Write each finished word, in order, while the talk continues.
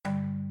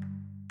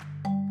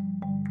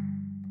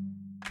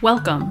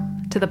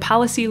Welcome to the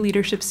Policy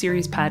Leadership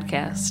Series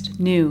podcast,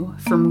 new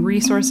from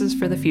Resources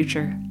for the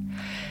Future.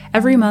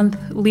 Every month,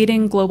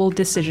 leading global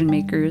decision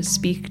makers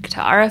speak to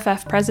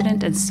RFF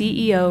President and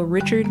CEO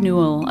Richard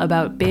Newell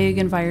about big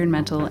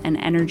environmental and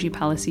energy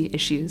policy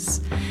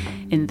issues.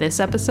 In this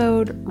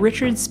episode,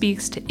 Richard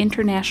speaks to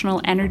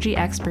international energy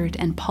expert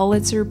and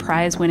Pulitzer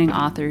Prize-winning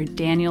author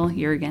Daniel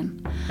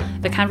Yergin.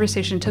 The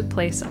conversation took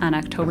place on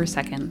October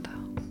 2nd.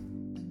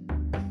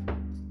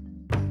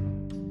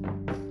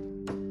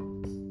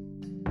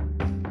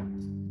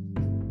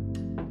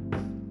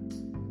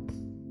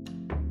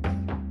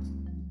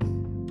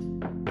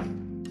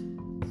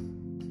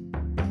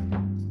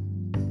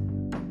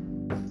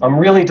 I'm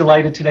really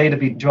delighted today to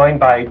be joined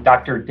by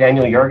Dr.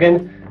 Daniel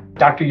Yergin.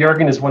 Dr.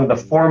 Yergin is one of the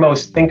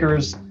foremost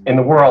thinkers in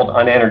the world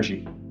on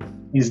energy.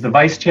 He's the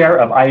vice chair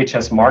of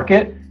IHS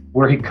Markit,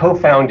 where he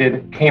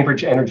co-founded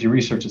Cambridge Energy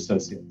Research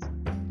Associates.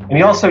 And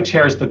he also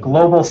chairs the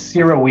Global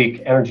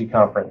CERAWeek Energy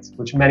Conference,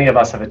 which many of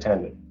us have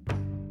attended.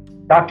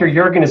 Dr.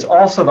 Yergin is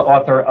also the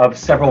author of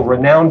several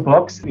renowned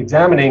books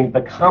examining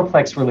the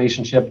complex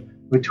relationship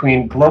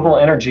between global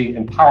energy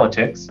and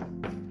politics,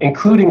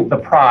 including The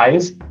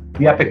Prize,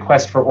 The Epic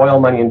Quest for Oil,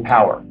 Money, and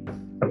Power.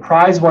 The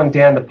prize won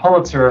Dan the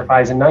Pulitzer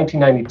Prize in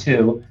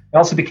 1992. It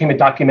also became a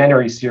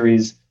documentary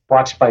series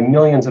watched by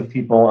millions of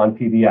people on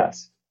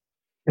PBS.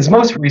 His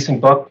most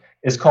recent book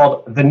is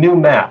called The New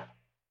Map: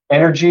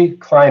 Energy,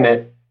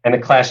 Climate, and the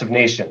Clash of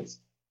Nations.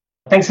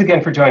 Thanks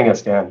again for joining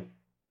us, Dan.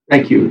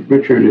 Thank you,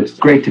 Richard. It's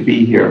great to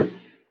be here.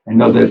 I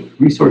know that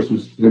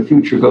Resources for the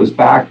Future goes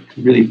back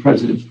to really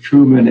Presidents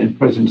Truman and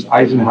Presidents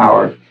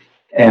Eisenhower,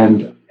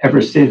 and ever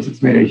since,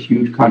 it's made a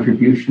huge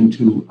contribution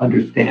to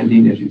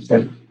understanding, as you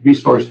said,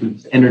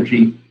 resources,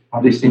 energy, how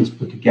these things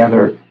put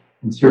together.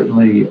 And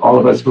certainly all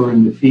of us who are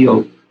in the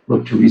field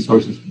look to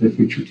Resources for the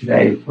Future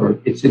today for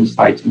its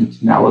insights and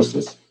its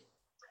analysis.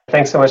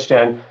 Thanks so much,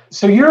 Dan.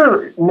 So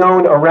you're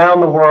known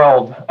around the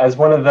world as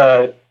one of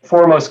the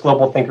foremost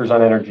global thinkers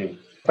on energy.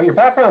 But your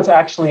background's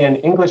actually in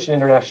English and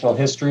international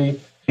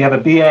history. You have a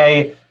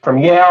BA from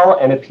Yale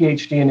and a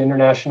PhD in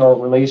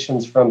international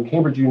relations from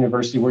Cambridge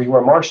University, where you were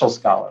a Marshall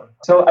Scholar.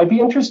 So I'd be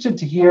interested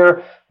to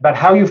hear about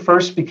how you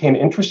first became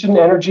interested in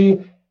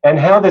energy and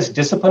how this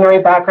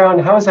disciplinary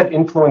background, how has that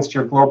influenced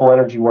your global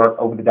energy work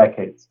over the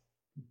decades?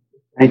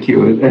 Thank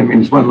you. I mean,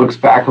 as one looks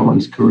back on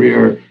one's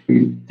career,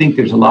 you think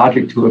there's a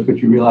logic to it, but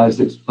you realize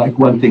it's like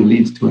one thing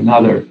leads to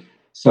another.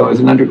 So as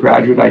an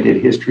undergraduate, I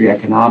did history,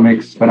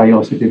 economics, but I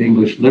also did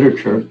English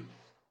literature,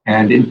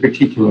 and in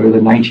particular, the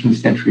 19th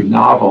century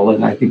novel.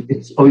 And I think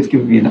it's always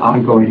given me an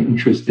ongoing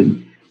interest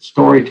in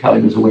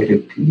storytelling as a way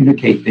to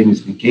communicate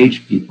things and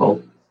engage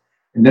people.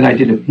 And then I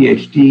did a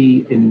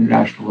PhD in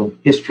international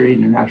history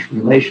and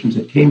international relations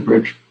at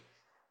Cambridge.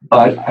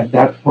 But at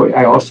that point,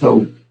 I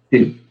also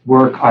did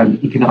work on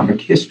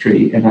economic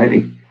history. And I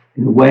think,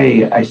 in a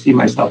way, I see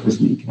myself as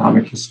an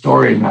economic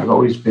historian. I've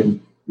always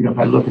been, if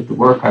I look at the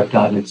work I've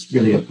done, it's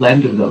really a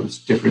blend of those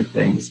different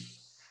things.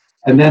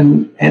 And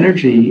then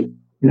energy,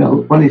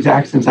 one of these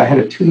accidents, I had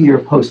a 2-year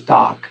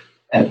postdoc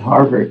at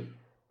Harvard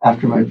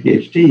after my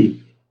PhD,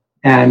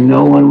 and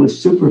no one was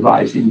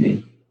supervising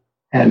me.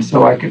 And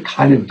so I could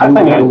kind of do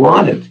what I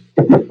wanted.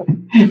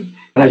 And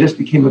I just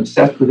became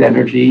obsessed with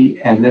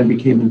energy and then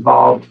became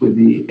involved with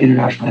the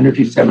International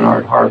Energy Seminar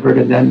at Harvard.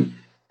 And then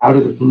out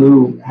of the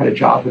blue, had a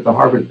job at the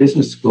Harvard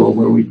Business School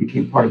where we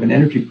became part of an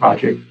energy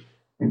project.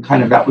 And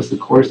kind of that was the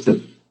course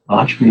that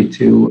launched me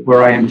to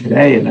where I am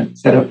today. And I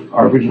set up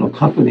our original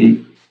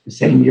company the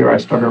same year I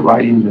started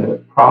writing The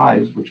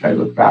Prize, which I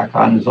look back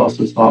on as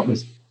also thought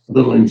was a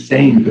little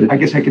insane. But I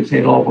guess I could say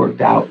it all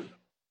worked out.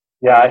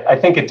 Yeah, I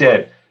think it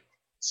did.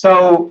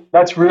 So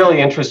that's really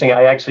interesting.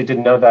 I actually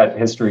didn't know that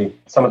history,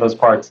 some of those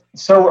parts.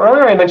 So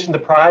earlier I mentioned The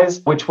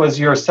Prize, which was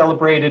your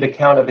celebrated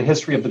account of the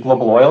history of the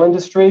global oil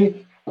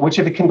industry, which,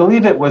 if you can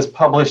believe it, was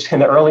published in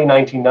the early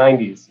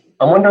 1990s.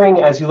 I'm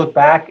wondering, as you look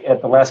back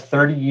at the last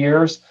 30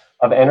 years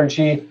of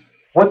energy,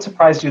 what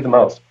surprised you the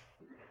most?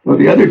 Well,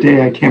 the other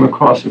day I came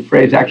across a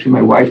phrase, actually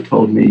my wife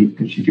told me,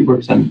 because she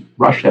works on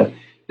Russia,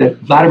 that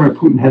Vladimir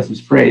Putin has this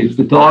phrase,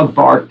 the dog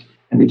barked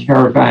and the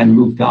caravan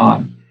moved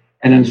on.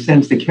 And in a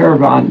sense, the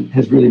caravan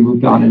has really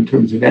moved on in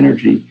terms of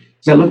energy.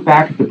 As I look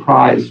back at the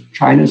prize,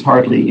 China's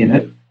hardly in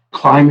it.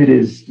 Climate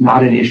is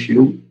not an issue.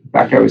 In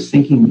fact, I was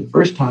thinking the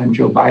first time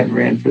Joe Biden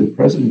ran for the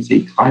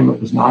presidency,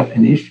 climate was not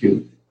an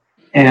issue.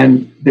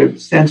 And the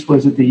sense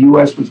was that the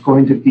U.S. was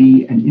going to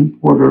be an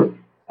importer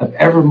of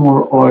ever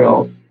more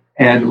oil,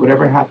 and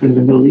whatever happened in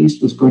the Middle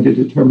East was going to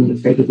determine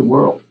the fate of the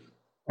world.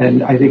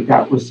 And I think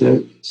that was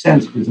the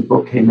sense because the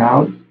book came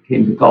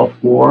the Gulf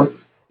War,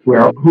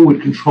 where who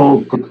would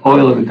control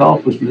oil in the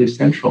Gulf was really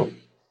central.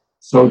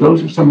 So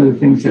those are some of the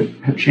things that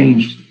have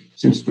changed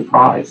since the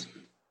prize.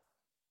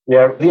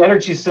 Yeah, the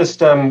energy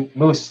system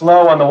moves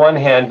slow on the one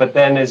hand, but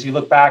then as you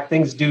look back,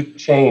 things do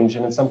change,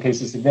 and in some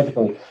cases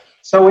significantly.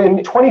 So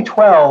in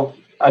 2012,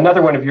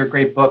 another one of your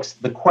great books,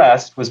 The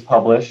Quest, was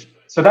published.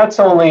 So that's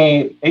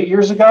only 8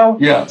 years ago?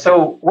 Yeah.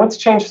 So what's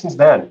changed since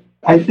then?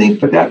 I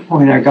think at that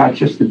point I got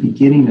just the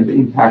beginning of the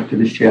impact of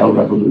the shale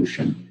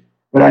revolution.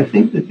 But I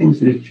think the things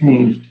that have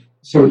changed,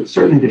 so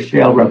certainly the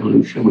shale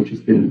revolution, which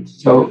has been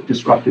so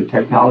disruptive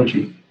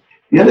technology.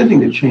 The other thing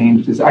that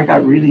changed is I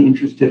got really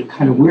interested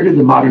kind of where did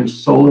the modern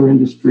solar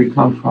industry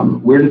come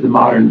from? Where did the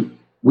modern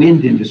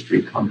wind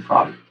industry come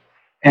from?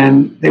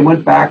 And they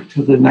went back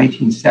to the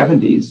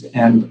 1970s,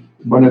 and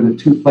one of the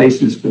two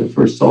places for the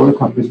first solar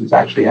companies was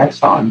actually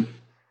Exxon,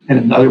 and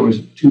another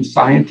was two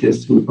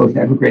scientists who had both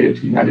emigrated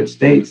to the United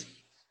States.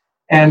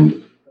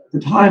 And at the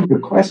time the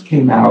Quest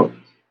came out,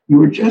 you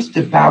were just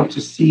about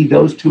to see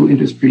those two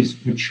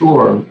industries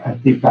mature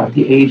at about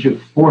the age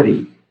of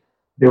 40.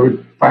 They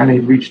were finally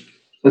reached,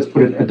 let's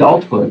put it,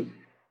 adulthood.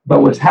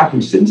 But what's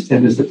happened since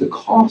then is that the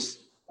cost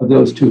of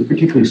those two,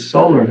 particularly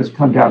solar, has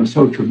come down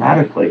so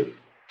dramatically.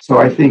 So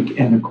I think,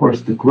 and of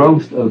course, the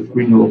growth of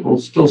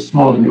renewables, still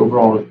small in the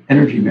overall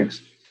energy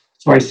mix.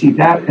 So I see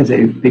that as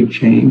a big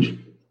change.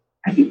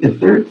 I think the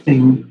third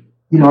thing,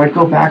 I'd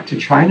go back to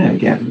China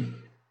again,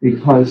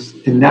 because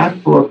in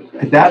that book,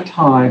 at that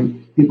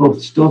time, people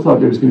still thought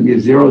there was going to be a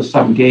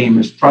zero-sum game,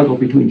 a struggle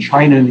between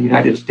China and the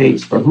United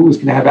States for who was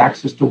going to have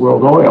access to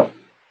world oil.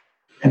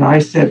 And I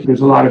said,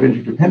 there's a lot of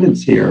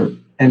interdependence here,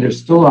 and there's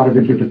still a lot of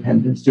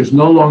interdependence. There's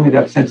no longer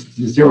that sense it's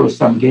a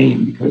zero-sum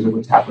game because of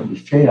what's happened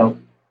with shale.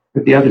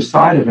 But the other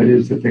side of it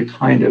is that the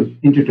kind of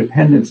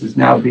interdependence is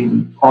now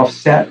being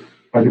offset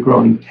by the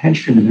growing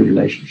tension in the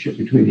relationship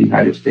between the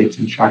United States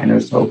and China.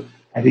 So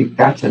I think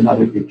that's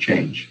another big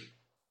change.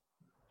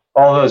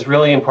 All those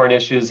really important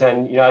issues.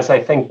 And, as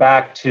I think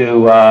back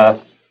to,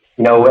 at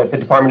the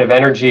Department of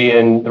Energy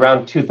in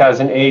around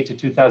 2008 to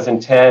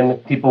 2010,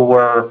 people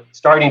were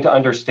starting to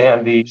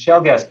understand the shale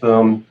gas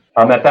boom.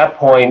 At that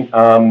point,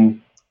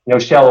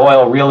 shale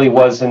oil really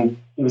wasn't,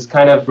 it was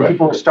kind of,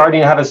 people were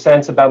starting to have a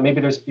sense about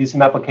maybe there's be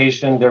some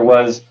application. There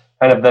was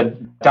kind of the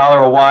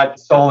 $1 a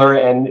watt solar.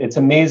 And it's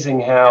amazing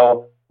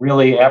how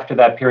really after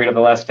that period of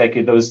the last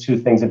decade, those two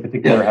things in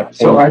particular have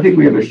changed. So I think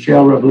we have a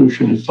shale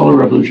revolution and solar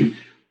revolution.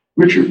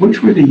 Richard,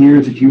 which were the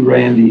years that you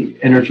ran the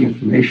Energy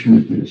Information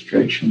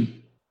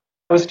Administration?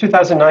 It was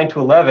 2009 to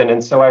 11,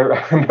 and so I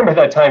remember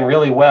that time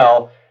really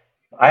well.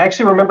 I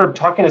actually remember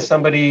talking to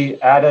somebody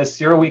at a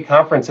CERAWeek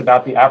conference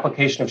about the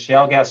application of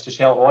shale gas to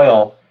shale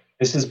oil.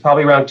 This is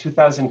probably around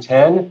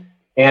 2010,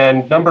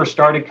 and numbers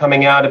started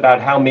coming out about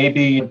how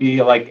maybe it'd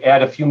be like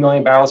add a few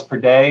million barrels per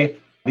day.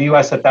 The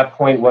U.S. at that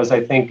point was,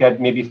 I think, at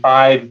maybe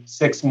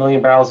 5-6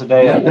 million barrels a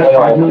day. Yeah, that's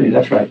 5 million,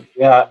 that's right.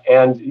 Yeah,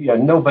 and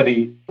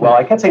nobody, well,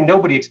 I can't say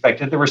nobody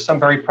expected. There were some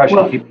very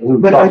prescient people who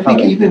but I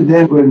think even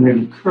then when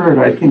it occurred,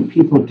 I think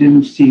people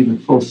didn't see the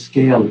full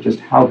scale of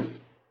just how,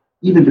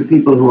 even the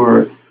people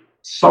who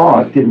saw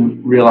it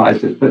didn't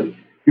realize it. But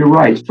you're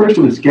right. First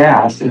it was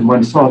gas, and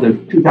one saw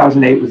that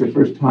 2008 was the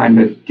first time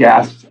that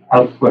gas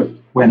output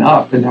went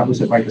up, and that was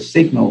like a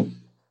signal.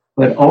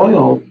 But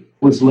oil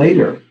was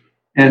later.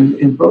 And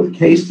in both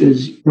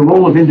cases, the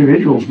role of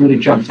individuals really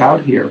jumps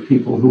out here,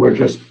 people who are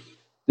just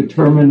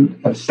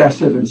determined,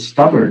 obsessive, and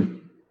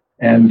stubborn,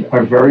 and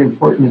are very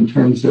important in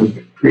terms of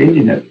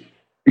creating it.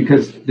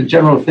 Because the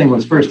general thing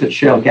was first that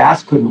shale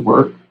gas couldn't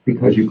work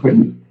because you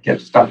couldn't get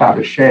stuff out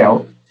of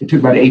shale. It took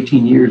about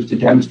 18 years to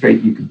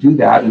demonstrate you could do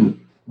that. And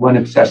one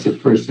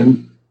obsessive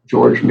person,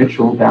 George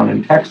Mitchell down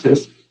in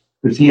Texas,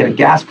 because he had a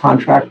gas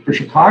contract for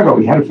Chicago.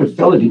 He had to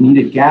fulfill it. He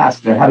needed gas.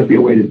 There had to be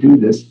a way to do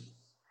this.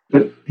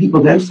 But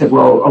people then said,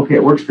 well, okay,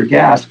 it works for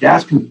gas.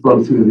 Gas can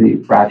flow through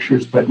the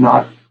fractures, but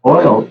not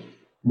oil.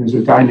 And there's a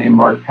guy named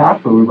Mark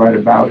Papa who we write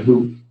about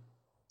who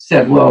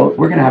said, well,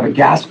 we're going to have a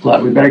gas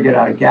glut. We better get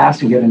out of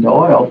gas and get into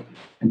oil.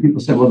 And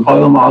people said, well,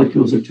 oil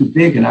molecules are too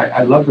big. And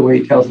I love the way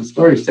he tells the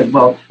story. He said,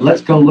 well,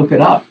 let's go look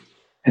it up.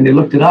 And they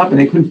looked it up and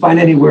they couldn't find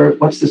anywhere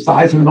what's the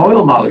size of an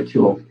oil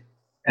molecule.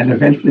 And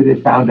eventually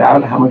they found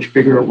out how much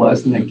bigger it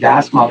was than a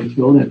gas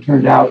molecule. And it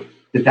turned out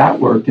that that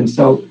worked. And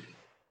so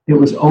it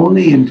was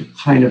only in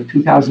kind of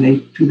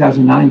 2008,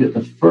 2009 that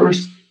the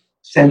first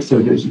sense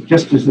of this,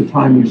 just as the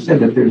time you said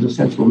that there's a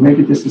sense, well,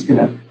 maybe this is going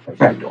to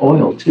affect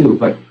oil too.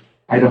 But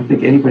I don't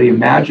think anybody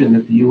imagined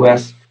that the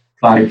U.S.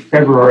 by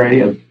February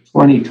of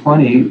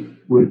 2020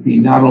 would be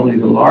not only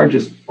the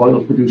largest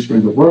oil producer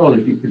in the world,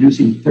 it'd be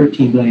producing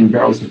 13 million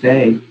barrels a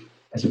day,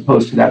 as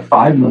opposed to that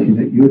 5 million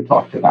that you had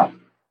talked about.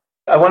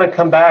 I want to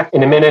come back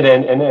in a minute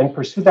and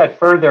pursue that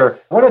further.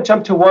 I want to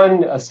jump to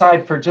one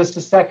aside for just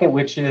a second,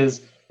 which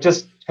is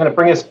just kind of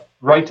bring us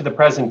right to the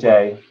present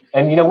day.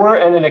 And, we're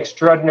in an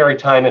extraordinary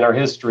time in our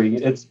history.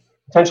 It's a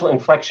potential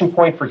inflection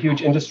point for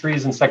huge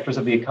industries and sectors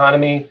of the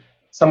economy.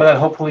 Some of that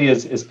hopefully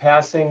is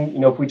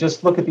passing. If we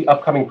just look at the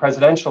upcoming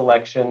presidential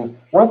election,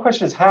 one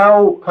question is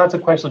how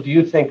consequential do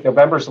you think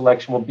November's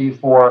election will be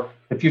for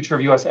the future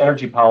of U.S.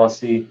 energy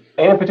policy,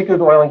 and in particular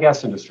the oil and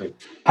gas industry?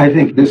 I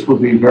think this will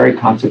be very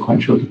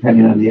consequential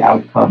depending on the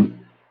outcome.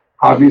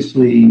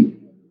 Obviously,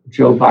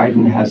 Joe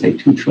Biden has a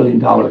 $2 trillion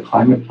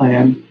climate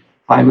plan.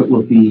 Climate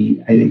will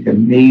be, I think, a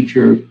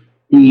major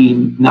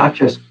theme, not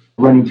just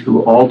running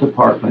through all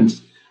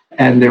departments.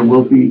 And there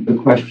will be the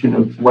question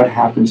of what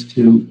happens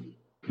to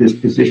this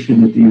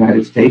position that the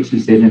United States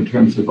is in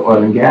terms of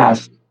oil and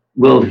gas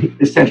will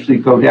essentially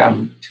go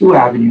down two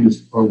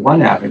avenues or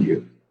one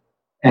avenue.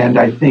 And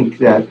I think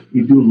that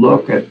you do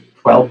look at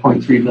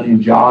 12.3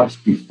 million jobs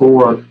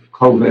before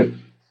COVID,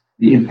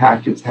 the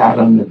impact it's had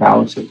on the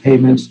balance of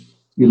payments.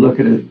 You look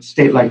at a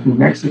state like New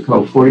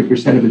Mexico,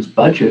 40% of its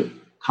budget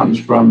comes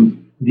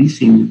from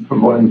leasing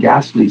from oil and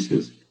gas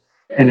leases.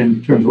 And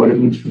in terms of what it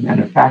means for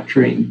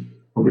manufacturing,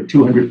 over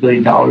 $200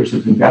 billion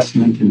of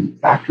investment in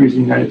factories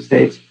in the United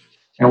States,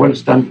 and what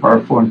it's done for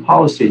our foreign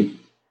policy.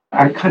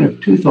 I kind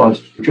of two thoughts.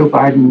 Joe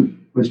Biden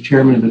was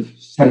chairman of the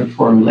Senate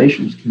Foreign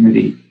Relations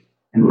Committee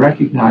and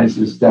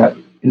recognizes that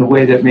in a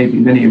way that maybe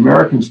many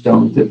Americans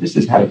don't, that this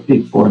has had a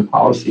big foreign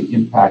policy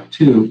impact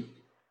too.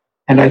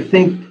 And I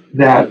think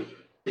that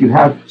if you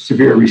have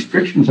severe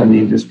restrictions on the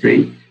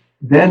industry,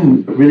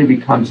 then it really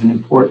becomes an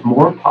import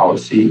more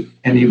policy,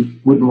 and you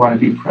wouldn't want to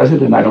be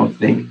president, I don't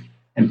think,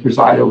 and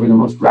preside over the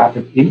most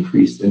rapid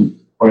increase in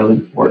oil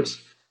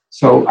imports.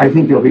 So I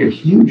think there'll be a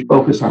huge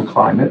focus on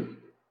climate.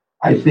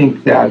 I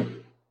think that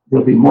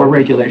there'll be more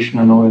regulation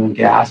on oil and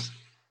gas.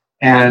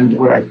 And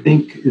what I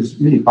think is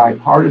really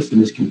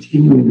bipartisan is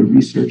continuing the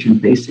research in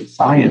basic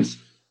science,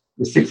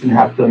 the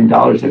 $6.5 billion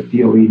that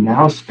DOE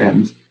now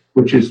spends,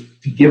 which is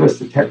to give us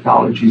the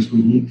technologies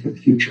we need for the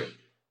future.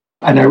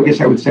 And I guess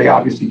I would say,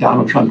 obviously,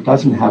 Donald Trump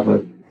doesn't have a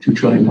 $2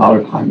 trillion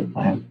climate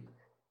plan.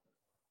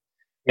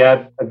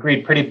 Yeah,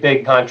 agreed. Pretty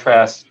big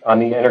contrast on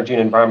the energy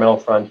and environmental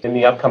front in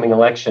the upcoming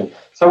election.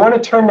 So I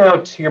want to turn now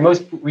to your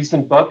most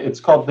recent book. It's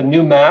called The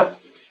New Map,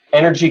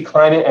 Energy,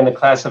 Climate, and the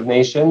Class of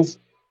Nations.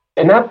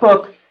 In that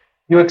book,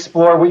 you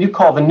explore what you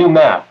call the new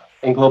map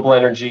in global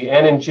energy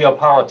and in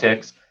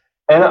geopolitics.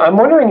 And I'm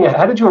wondering,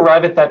 how did you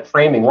arrive at that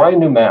framing? Why a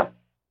new map?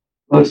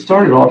 Well, it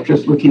started off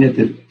just looking at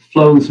the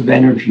flows of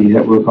energy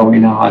that were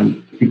going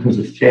on because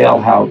of shale,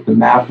 how the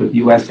map of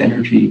U.S.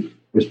 energy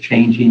was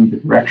changing, the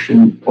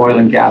direction oil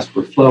and gas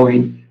were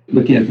flowing,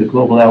 looking at the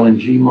global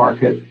LNG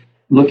market,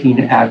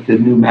 looking at the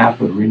new map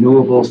of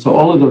renewables. So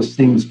all of those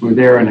things were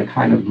there in a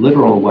kind of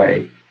literal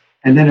way.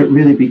 And then it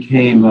really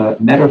became a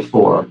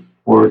metaphor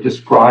for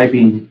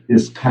describing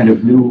this kind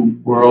of new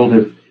world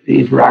of the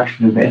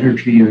interaction of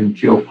energy and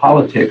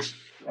geopolitics,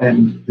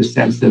 and the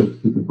sense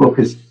that the book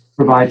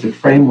provides a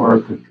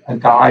framework, a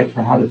guide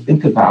for how to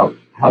think about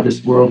how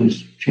this world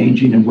is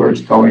changing and where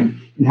it's going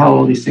and how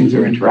all these things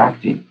are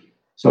interacting.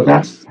 So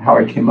that's how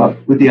I came up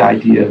with the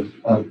idea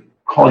of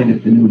calling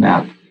it the new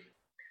map.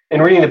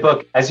 In reading the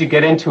book, as you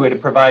get into it,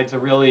 it provides a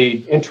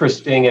really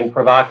interesting and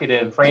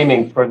provocative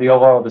framing for the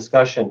overall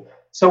discussion.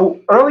 So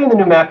early in the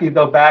new map, you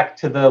go back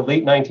to the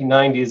late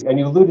 1990s, and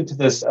you alluded to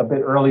this a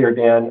bit earlier,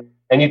 Dan,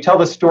 and you tell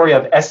the story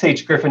of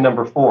S.H. Griffin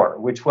number 4,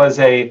 which was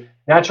a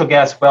natural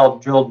gas well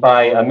drilled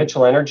by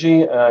Mitchell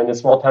Energy in a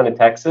small town in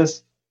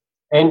Texas.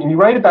 And you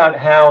write about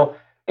how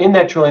in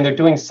that drilling, they're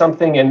doing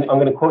something, and I'm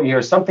going to quote you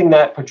here, something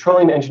that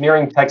petroleum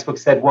engineering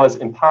textbooks said was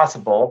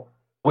impossible,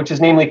 which is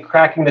namely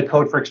cracking the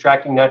code for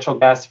extracting natural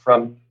gas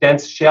from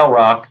dense shale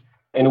rock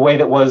in a way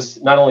that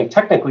was not only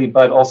technically,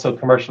 but also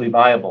commercially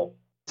viable.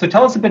 So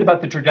tell us a bit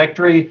about the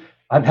trajectory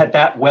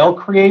that well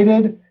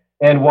created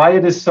and why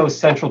it is so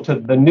central to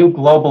the new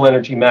global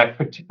energy map,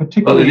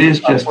 particularly. Well, it is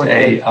just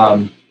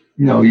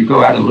you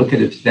go out and look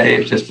at it today,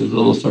 it's just a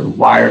little sort of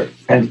wire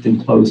fenced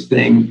enclosed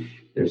thing.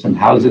 There's some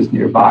houses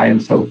nearby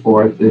and so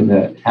forth in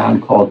a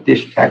town called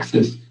Dish,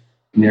 Texas,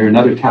 near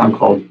another town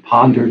called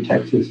Ponder,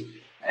 Texas.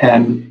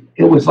 And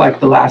it was like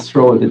the last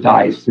throw of the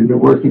dice. We've been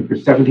working for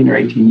 17 or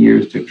 18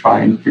 years to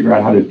try and figure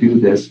out how to do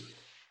this.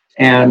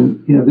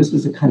 And, this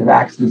is a kind of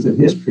accidents of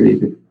history.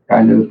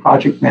 The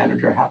project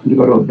manager happened to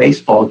go to a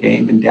baseball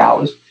game in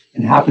Dallas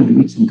and happened to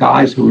meet some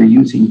guys who were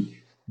using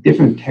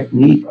different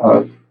technique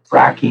of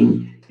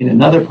fracking in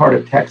another part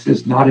of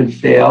Texas, not in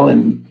shale,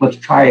 and let's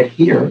try it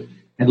here.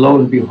 And lo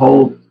and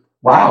behold,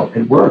 wow,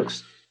 it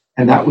works.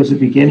 And that was the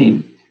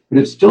beginning. But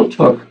it still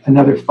took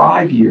another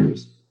 5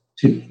 years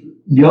to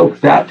yoke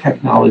that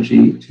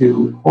technology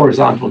to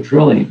horizontal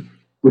drilling,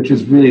 which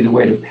is really the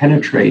way to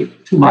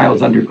penetrate 2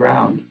 miles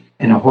underground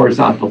in a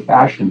horizontal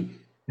fashion.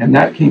 And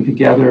that came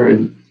together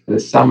in the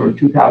summer of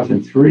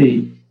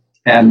 2003.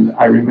 And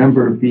I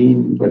remember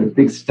being with a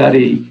big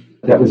study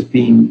that was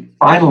being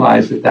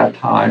finalized at that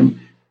time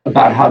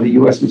about how the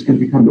U.S. was going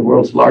to become the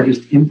world's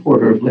largest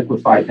importer of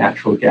liquefied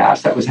natural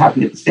gas. That was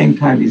happening at the same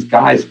time these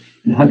guys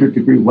in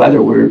 100-degree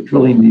weather were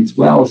drilling these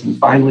wells, and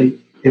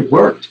finally it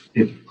worked.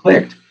 It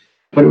clicked.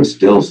 But it was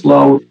still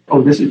slow.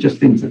 Oh, this is just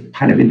things that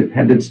kind of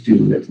independents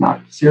do that's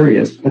not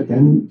serious. But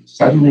then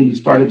suddenly you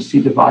started to see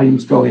the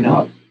volumes going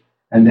up.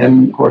 And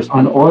then, of course,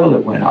 on oil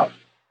it went up.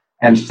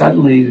 And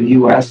suddenly the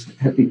U.S.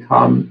 had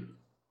become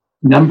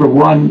number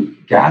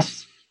one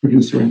gas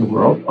producer in the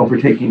world,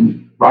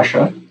 overtaking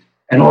Russia,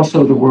 and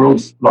also the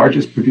world's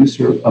largest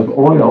producer of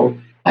oil.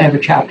 I have a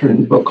chapter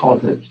in the book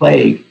called The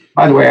Plague.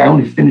 By the way, I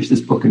only finished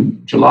this book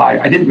in July.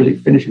 I didn't really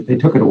finish it. They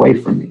took it away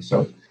from me.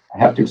 So I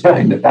have to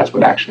explain that that's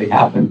what actually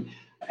happened.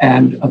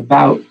 And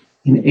about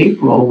in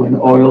April, when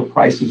oil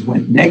prices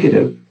went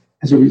negative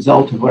as a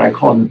result of what I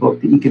call in the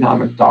book the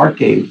economic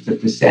dark age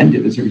that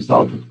descended as a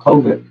result of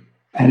COVID.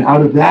 And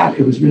out of that,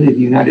 it was really the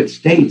United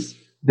States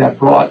that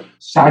brought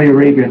Saudi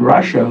Arabia and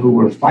Russia, who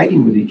were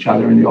fighting with each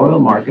other in the oil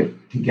market,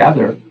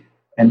 together.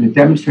 And it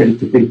demonstrated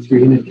the big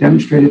three, and it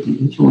demonstrated the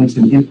influence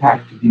and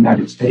impact of the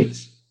United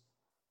States.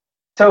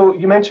 So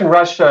you mentioned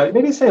Russia.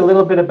 Maybe say a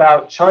little bit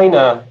about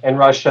China and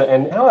Russia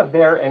and how have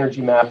their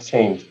energy maps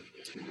changed?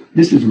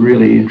 This is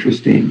really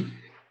interesting.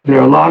 There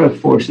are a lot of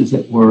forces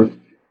at work.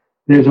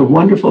 There's a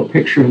wonderful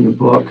picture in the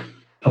book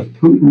of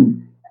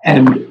Putin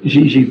and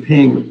Xi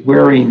Jinping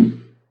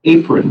wearing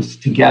aprons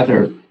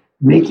together,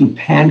 making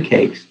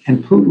pancakes.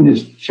 And Putin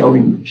is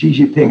showing Xi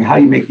Jinping how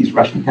you make these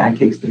Russian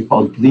pancakes that are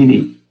called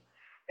blini.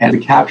 And the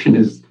caption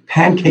is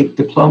pancake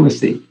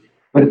diplomacy.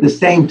 But at the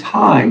same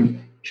time,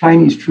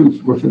 Chinese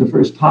troops were for the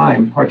first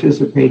time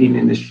participating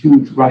in this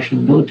huge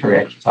Russian military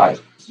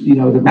exercise. You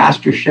know, the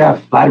master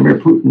chef, Vladimir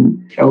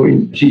Putin,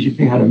 showing Xi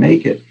Jinping how to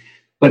make it.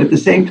 But at the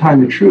same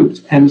time, the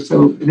troops. And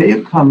so they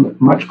have come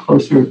much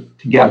closer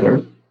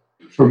together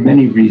for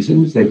many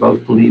reasons. They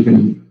both believe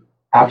in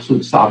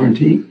absolute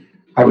sovereignty.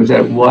 I was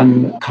at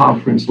one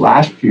conference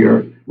last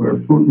year where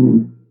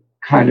Putin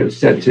kind of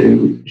said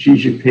to Xi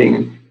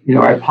Jinping, you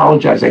know, I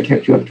apologize, I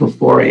kept you up till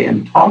 4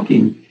 a.m.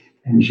 talking.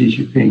 And Xi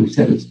Jinping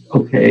said, it's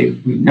okay,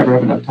 we never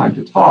have enough time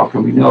to talk.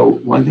 And we know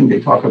one thing they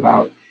talk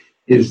about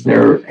is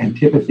their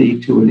antipathy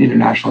to an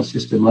international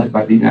system led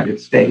by the United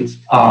States.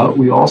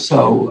 We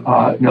also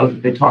know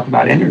that they talk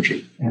about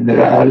energy, and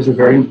that is a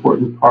very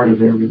important part of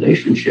their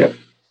relationship.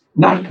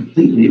 Not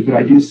completely, but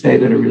I do say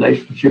that a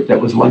relationship that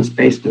was once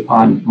based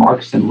upon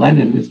Marx and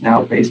Lenin is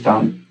now based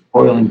on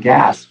oil and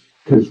gas,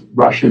 because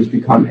Russia has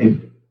become a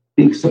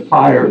big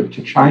supplier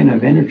to China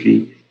of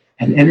energy,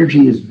 and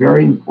energy is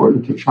very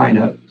important to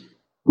China,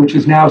 which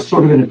is now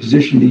sort of in a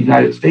position the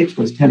United States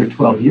was 10 or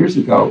 12 years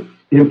ago.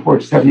 It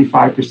imports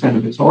 75%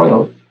 of its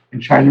oil,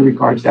 and China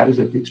regards that as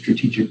a big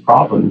strategic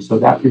problem. So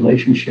that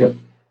relationship,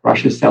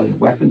 Russia's selling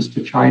weapons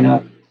to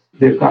China,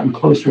 they've gotten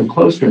closer and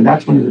closer, and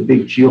that's one of the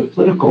big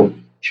geopolitical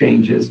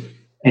changes.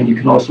 And you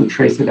can also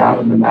trace it out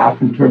on the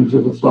map in terms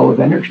of the flow of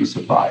energy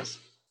supplies.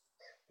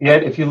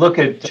 Yet, if you look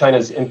at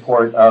China's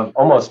import of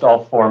almost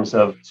all forms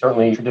of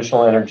certainly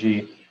traditional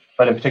energy,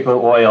 but in particular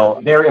oil,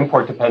 their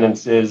import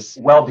dependence is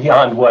well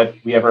beyond what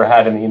we ever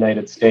had in the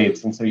United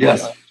States. And so you can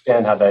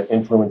understand how that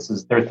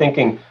influences their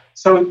thinking.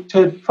 So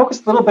to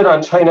focus a little bit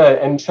on China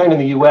and China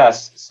and the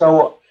U.S.,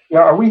 so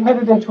are we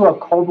headed into a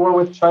Cold War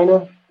with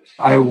China?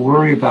 I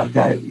worry about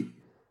that.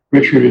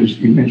 Richard, as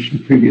you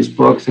mentioned previous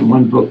books, and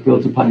one book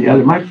builds upon the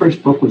other. My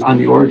first book was on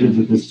the origins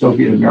of the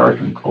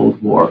Soviet-American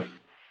Cold War.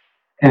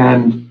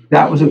 And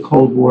that was a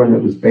Cold War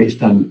that was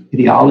based on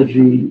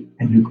ideology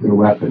and nuclear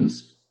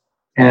weapons.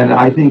 And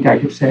I think I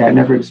could say I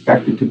never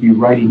expected to be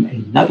writing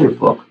another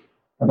book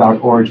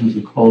about origins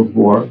of Cold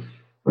War,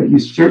 but you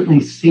certainly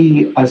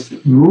see us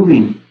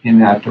moving in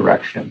that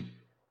direction.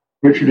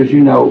 Richard, as you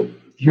know,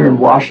 here in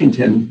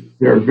Washington,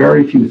 there are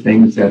very few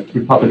things that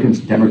Republicans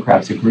and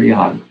Democrats agree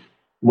on.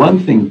 One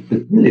thing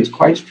that really is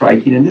quite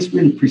striking, and this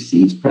really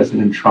precedes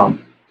President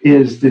Trump,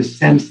 is this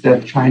sense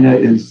that China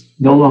is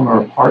no longer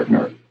a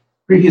partner.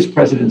 Previous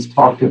presidents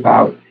talked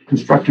about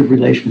constructive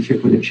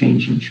relationship with a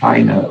changing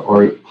China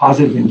or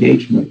positive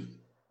engagement.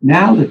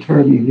 Now the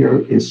term you hear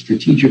is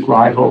strategic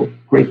rival,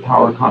 great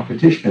power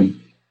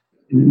competition.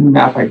 In the new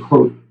map, I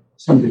quote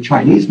some of the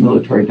Chinese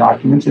military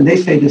documents, and they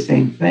say the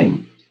same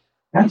thing.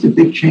 That's a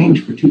big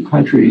change for two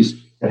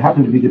countries that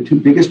happen to be the two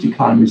biggest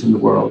economies in the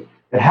world,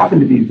 that happen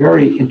to be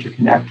very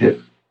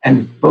interconnected,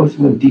 and both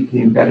of them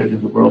deeply embedded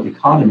in the world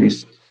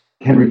economies.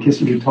 Henry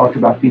Kissinger talked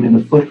about being in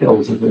the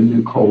foothills of the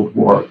new Cold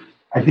War.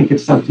 I think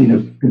it's something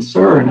of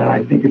concern, and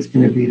I think it's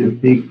going to be the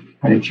big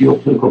kind of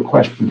geopolitical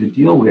question to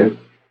deal with.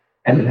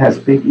 And it has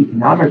big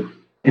economic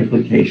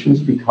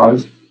implications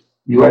because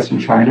U.S.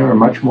 and China are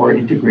much more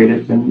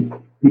integrated than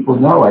people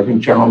know. I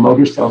think General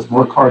Motors sells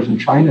more cars in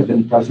China than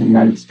it does in the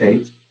United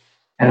States.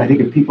 And I think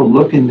if people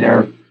look in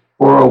their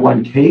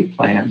 401k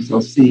plans,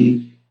 they'll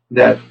see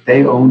that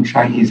they own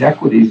Chinese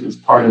equities as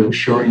part of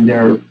assuring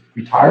their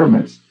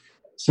retirements.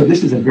 So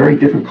this is a very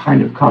different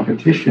kind of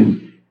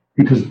competition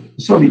because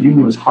the Soviet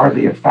Union was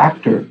hardly a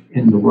factor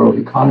in the world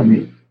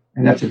economy.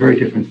 And that's a very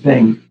different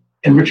thing.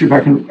 And Richard, if I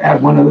can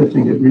add one other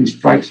thing that really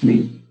strikes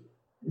me,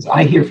 is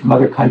I hear from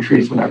other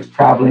countries when I was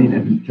traveling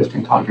and just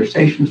in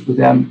conversations with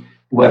them,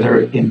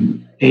 whether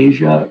in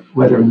Asia,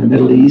 whether in the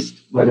Middle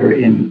East, whether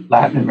in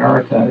Latin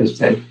America, has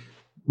said,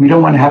 we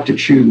don't want to have to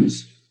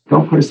choose.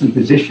 Don't put us in a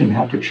position to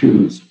have to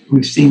choose.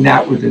 We've seen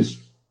that with this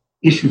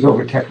issues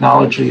over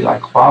technology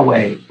like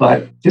Huawei,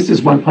 but this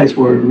is one place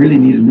where we really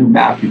need a new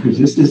map because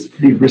this is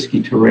pretty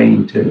risky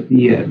terrain to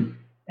be in.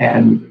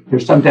 And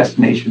there's some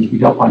destinations we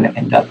don't want to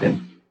end up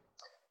in.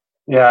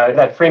 Yeah,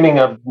 that framing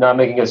of not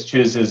making us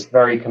choose is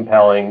very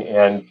compelling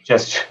and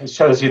just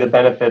shows you the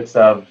benefits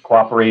of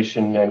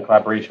cooperation and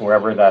collaboration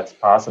wherever that's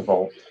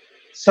possible.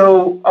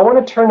 So I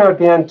want to turn now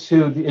again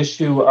to the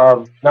issue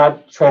of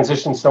not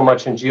transition so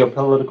much in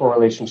geopolitical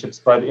relationships,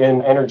 but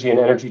in energy and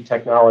energy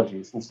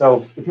technologies. And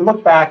so if you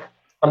look back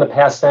on the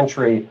past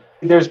century,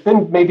 there's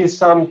been maybe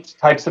some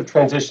types of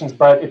transitions,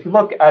 but if you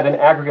look at an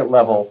aggregate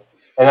level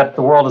and at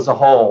the world as a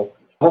whole,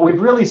 what we've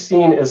really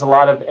seen is a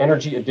lot of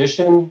energy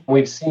addition.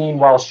 We've seen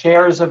while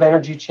shares of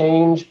energy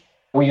change,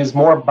 We use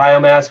more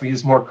biomass, we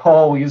use more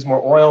coal, we use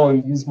more oil,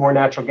 and we use more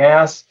natural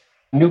gas,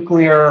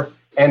 nuclear,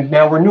 and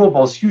now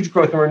renewables, huge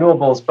growth in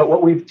renewables. But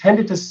what we've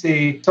tended to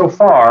see so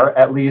far,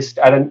 at least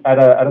at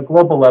a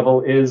global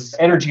level, is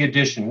energy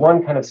addition,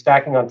 one kind of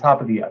stacking on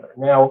top of the other.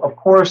 Now, of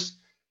course,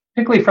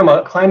 particularly from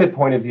a climate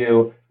point of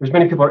view, there's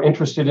many people are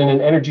interested in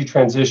an energy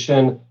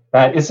transition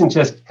that isn't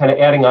just kind of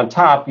adding on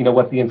top,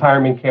 what the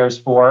environment cares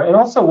for, and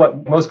also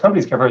what most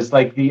companies care for is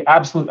like the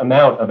absolute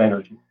amount of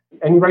energy.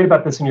 And you write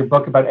about this in your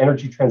book about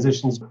energy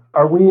transitions.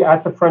 Are we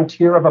at the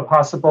frontier of a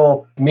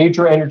possible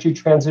major energy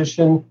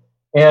transition?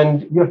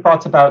 And your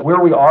thoughts about where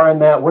we are in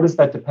that, what does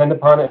that depend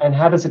upon, and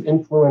how does it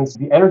influence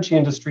the energy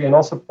industry and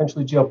also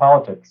potentially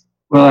geopolitics?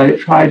 Well, I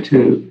tried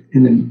to,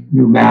 in the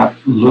new map,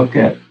 look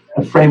at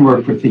a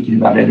framework for thinking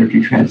about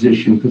energy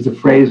transition, because the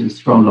phrase is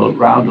thrown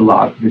around a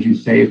lot. But as you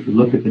say, if you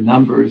look at the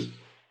numbers,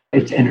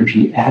 it's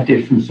energy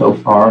addition so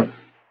far.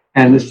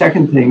 And the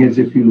second thing is,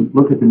 if you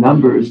look at the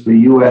numbers, the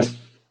U.S.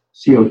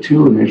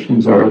 CO2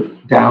 emissions are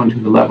down to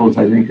the levels,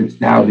 I think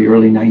it's now the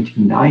early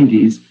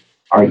 1990s.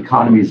 Our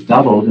economy has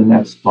doubled, and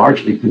that's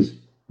largely because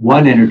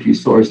one energy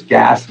source,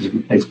 gas, has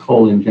replaced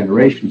coal in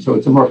generation. So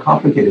it's a more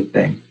complicated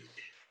thing.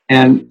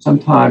 And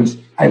sometimes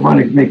I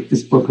want to make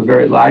this book a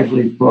very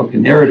lively book, a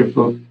narrative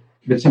book,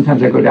 but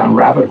sometimes I go down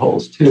rabbit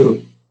holes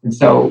too. And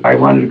so I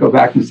wanted to go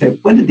back and say,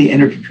 when did the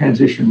energy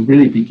transition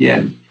really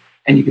begin?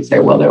 And you could say,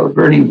 well, they were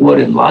burning wood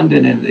in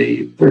London in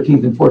the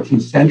 13th and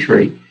 14th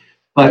century.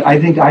 But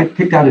I think I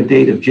picked out a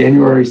date of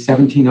January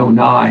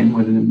 1709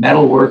 when a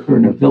metal worker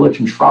in a village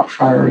in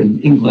Shropshire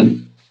in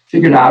England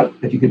figured out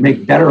that you could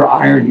make better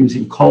iron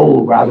using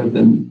coal rather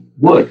than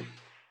wood.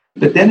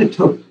 But then it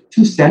took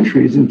 2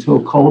 centuries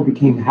until coal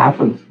became half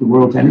of the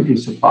world's energy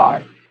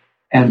supply.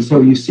 And so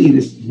you see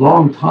this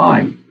long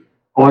time.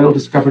 Oil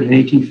discovered in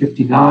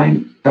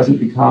 1859 doesn't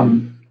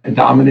become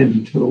dominant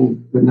until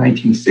the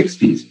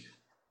 1960s.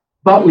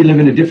 But we live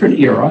in a different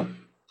era.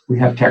 We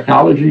have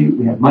technology,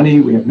 we have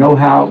money, we have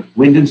know-how.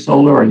 Wind and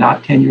solar are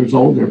not 10 years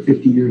old, they're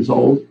 50 years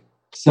old.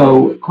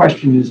 So the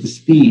question is the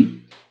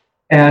speed.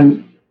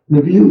 And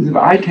the view that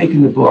I take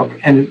in the book,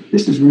 and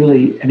this is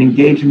really an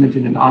engagement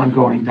in an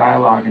ongoing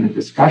dialogue and a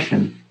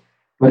discussion,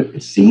 but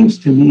it seems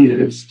to me that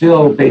it's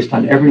still based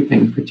on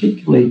everything,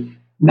 particularly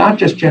not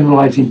just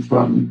generalizing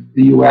from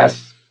the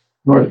US,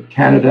 North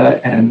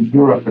Canada, and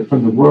Europe, but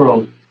from the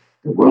world.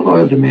 The world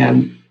oil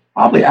demand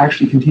probably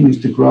actually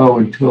continues to grow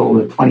until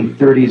the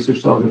 2030s or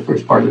so, the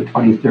first part of the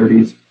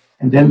 2030s,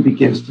 and then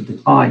begins to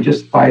decline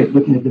just by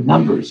looking at the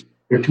numbers.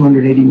 There are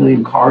 280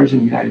 million cars in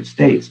the United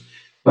States,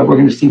 but we're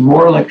going to see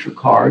more electric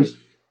cars.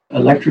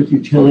 Electric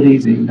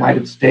utilities in the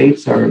United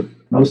States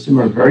most of them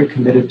are very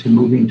committed to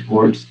moving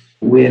towards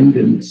wind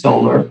and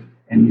solar,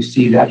 and you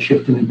see that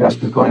shift in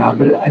investment going on.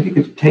 But I think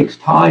it takes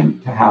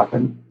time to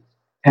happen,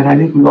 and I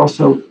think we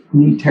also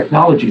need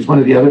technologies. One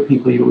of the other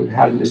people you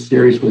had in this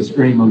series was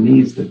Ernie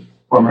Moniz, the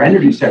former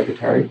energy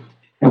secretary,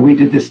 and we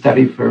did this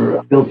study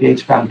for Bill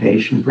Gates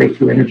Foundation,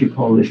 Breakthrough Energy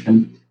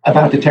Coalition,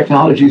 about the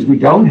technologies we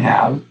don't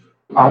have.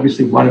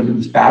 Obviously, one of them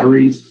is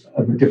batteries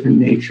of a different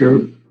nature,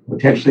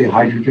 potentially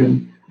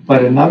hydrogen,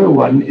 but another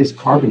one is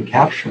carbon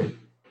capture.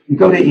 You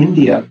go to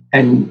India,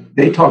 and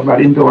they talk about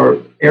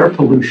indoor air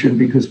pollution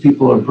because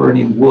people are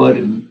burning wood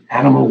and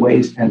animal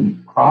waste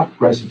and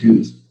crop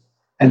residues,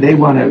 and they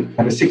want to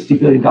have a $60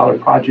 billion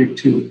project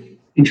to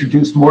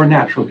introduce more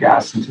natural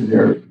gas into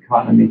their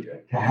economy,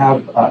 to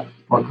have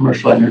more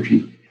commercial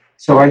energy.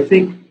 So I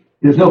think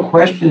there's no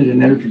question that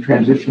an energy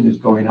transition is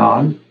going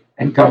on,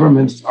 and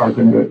governments are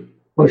going to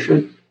push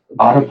it,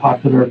 a lot of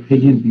popular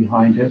opinion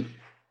behind it.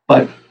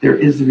 But there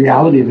is the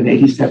reality of an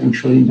 $87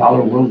 trillion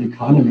world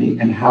economy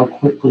and how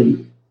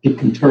quickly it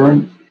can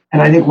turn.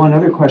 And I think one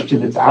other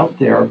question that's out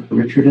there,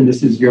 Richard, and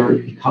this is your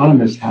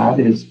economist hat,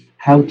 is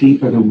how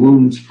deep are the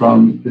wounds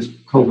from this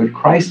COVID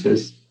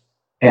crisis,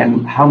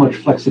 and how much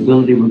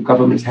flexibility will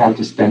governments have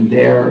to spend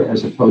there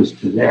as opposed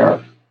to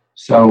there?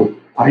 So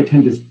I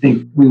tend to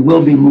think we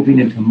will be moving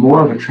into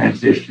more of a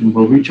transition.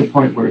 We'll reach a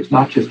point where it's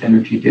not just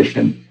energy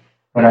addition,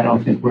 but I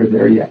don't think we're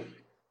there yet.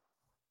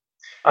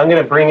 I'm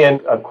going to bring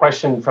in a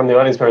question from the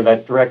audience member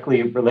that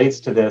directly relates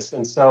to this.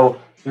 And so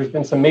there's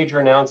been some major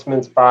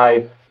announcements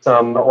by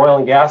some oil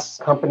and gas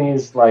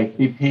companies like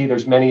BP,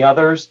 there's many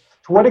others.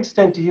 To what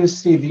extent do you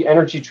see the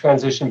energy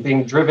transition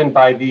being driven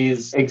by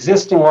these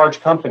existing large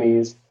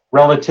companies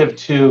relative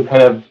to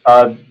kind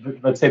of,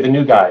 let's say, the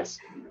new guys?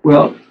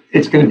 Well,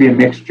 it's going to be a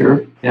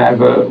mixture. I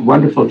have a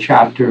wonderful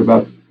chapter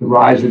about the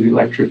rise of the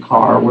electric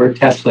car, where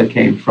Tesla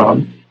came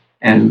from,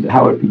 and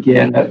how it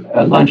began. At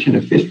a lunch in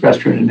a fish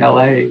restaurant in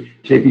LA,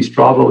 J.B.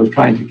 Straubel was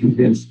trying to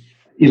convince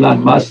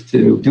Elon Musk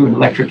to do an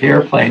electric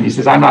airplane. He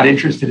says, I'm not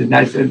interested in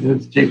that.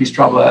 J.B.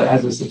 Straubel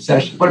has this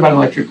obsession. What about an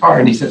electric car?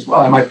 And he says,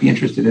 well, I might be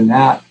interested in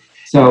that.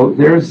 So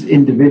there's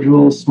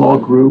individuals, small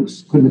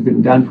groups, couldn't have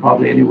been done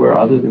probably anywhere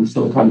other than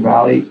Silicon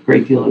Valley.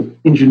 Great deal of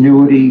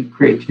ingenuity,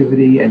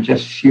 creativity, and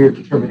just sheer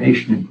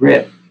determination and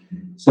grit.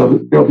 So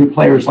there'll be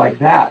players like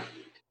that.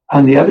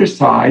 On the other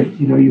side,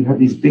 you have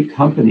these big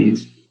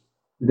companies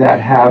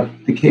that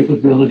have the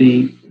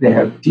capability, they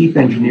have deep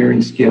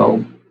engineering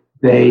skill,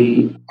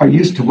 They are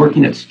used to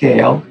working at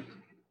scale,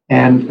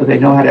 and they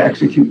know how to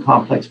execute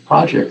complex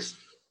projects.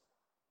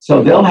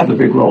 So they'll have a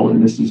big role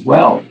in this as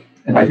well.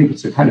 And I think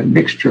it's a kind of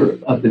mixture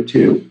of the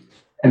two.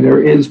 And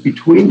there is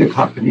between the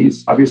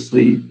companies,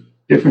 obviously,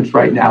 difference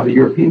right now. The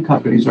European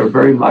companies are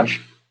very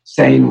much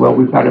saying, well,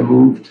 we've got to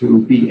move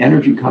to be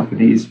energy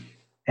companies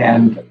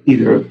and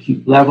either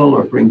keep level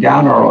or bring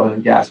down our oil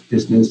and gas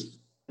business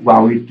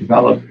while we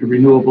develop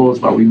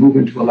renewables, while we move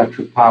into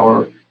electric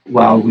power,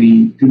 while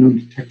we do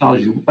new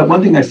technologies. But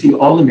one thing I see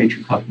all the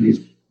major companies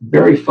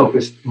very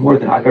focused, more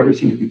than I've ever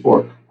seen it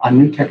before, on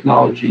new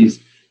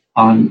technologies,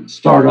 on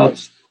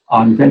startups,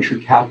 on venture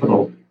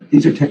capital.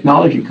 These are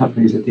technology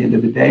companies at the end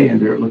of the day,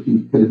 and they're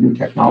looking for the new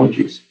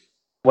technologies.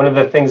 One of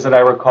the things that I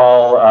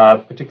recall,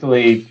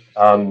 particularly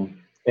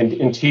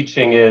in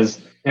teaching,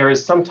 is there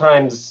is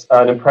sometimes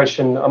an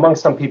impression among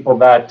some people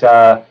that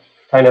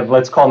kind of,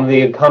 let's call them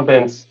the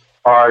incumbents,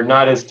 are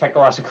not as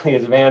technologically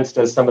advanced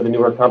as some of the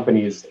newer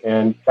companies.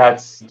 And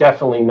that's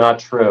definitely not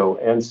true.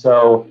 And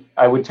so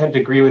I would tend to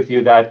agree with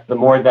you that the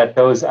more that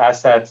those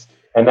assets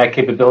and that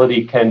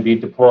capability can be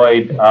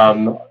deployed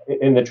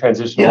in the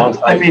transition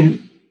alongside. I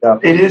mean,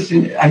 it is,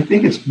 I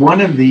think it's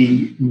one of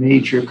the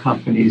major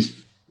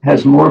companies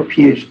has more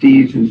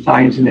PhDs in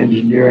science and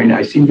engineering.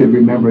 I seem to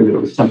remember that it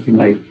was something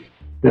like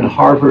than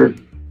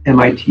Harvard,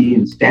 MIT,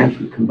 and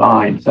Stanford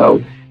combined.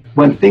 So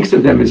one thinks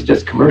of them as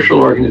just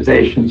commercial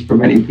organizations for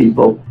many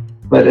people,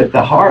 but at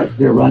the heart,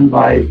 they're run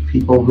by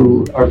people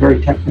who are very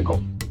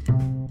technical.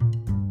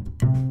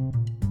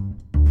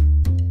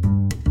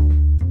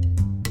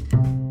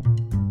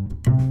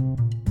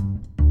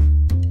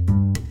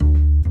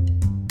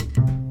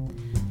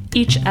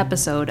 Each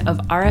episode of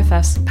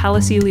RFF's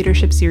Policy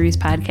Leadership Series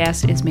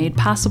podcast is made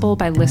possible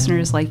by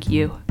listeners like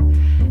you.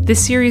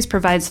 This series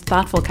provides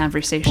thoughtful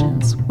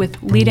conversations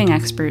with leading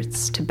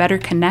experts to better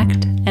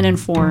connect and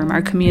inform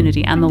our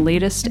community on the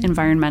latest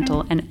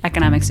environmental and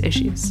economics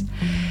issues.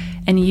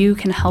 And you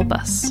can help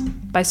us.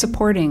 By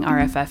supporting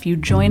RFF, you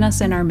join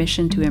us in our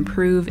mission to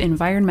improve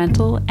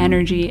environmental,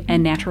 energy,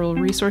 and natural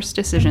resource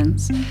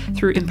decisions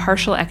through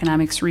impartial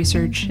economics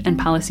research and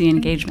policy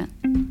engagement.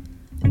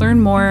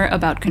 Learn more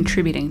about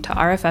contributing to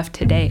RFF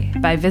today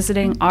by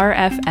visiting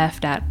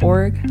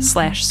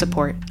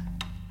rff.org/support.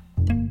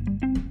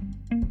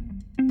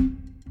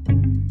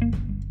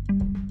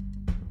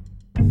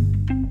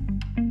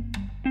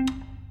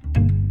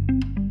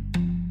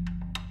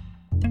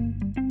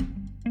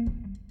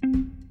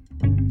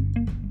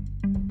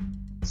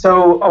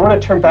 So I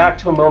want to turn back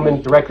to a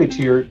moment directly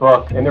to your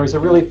book. And there was a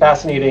really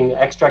fascinating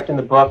extract in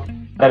the book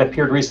that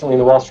appeared recently in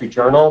the Wall Street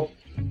Journal.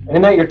 And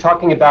in that, you're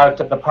talking about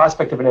the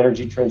prospect of an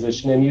energy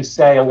transition. And you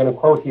say, I'm going to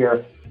quote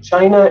here,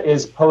 China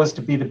is posed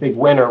to be the big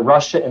winner,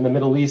 Russia and the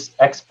Middle East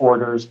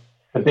exporters,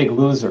 the big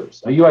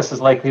losers. The U.S. is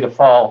likely to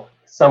fall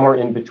somewhere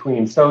in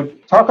between. So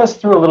talk us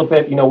through a little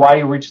bit, why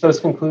you reached those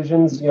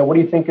conclusions. What do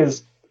you think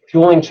is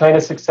fueling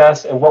China's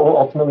success and what will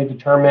ultimately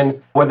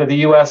determine whether the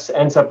U.S.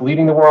 ends up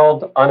leading the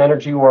world on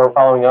energy or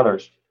following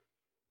others?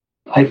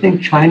 I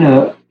think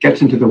China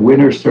gets into the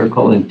winner's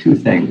circle in two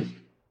things.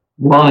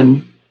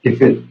 One,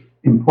 if it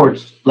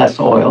imports less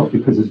oil,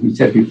 because as we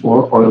said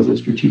before, oil is a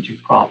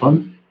strategic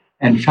problem,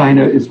 and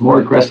China is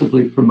more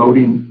aggressively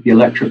promoting the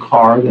electric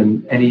car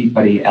than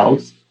anybody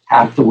else.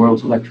 Half the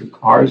world's electric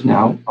cars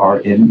now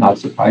are in, not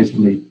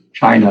surprisingly,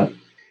 China.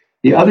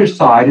 The other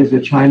side is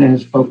that China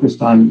has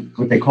focused on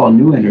what they call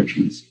new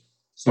energies.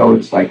 So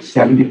it's like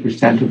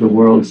 70% of the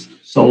world's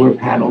solar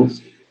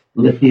panels,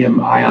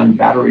 lithium-ion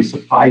battery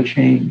supply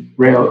chain,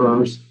 rare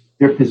earths,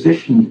 they're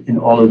positioned in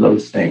all of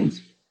those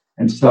things.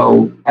 And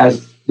so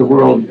as the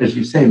world, as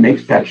you say,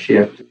 makes that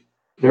shift,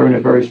 they're in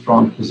a very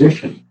strong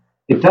position.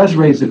 It does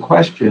raise a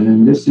question,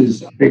 and this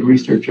is a big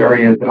research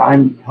area that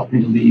I'm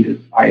helping to lead at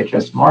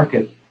IHS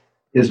Markit,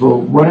 is,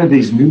 well, what are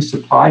these new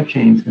supply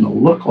chains going to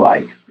look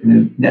like in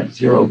a net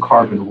zero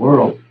carbon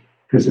world?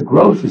 Because the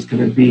growth is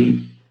going to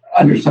be,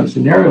 under some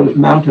scenario, the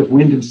amount of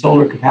wind and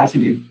solar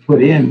capacity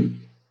put in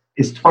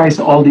is twice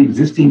all the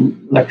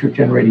existing electric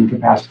generating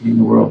capacity in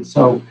the world.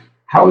 So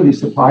how are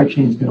these supply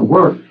chains going to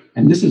work?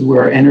 And this is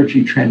where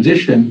energy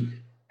transition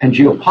and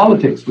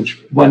geopolitics,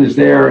 which one is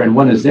there and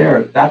one is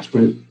there, that's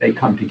where they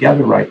come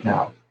together right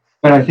now.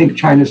 But I think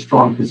China's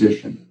strong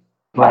position.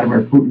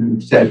 Vladimir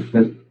Putin said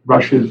that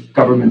Russia's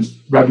government's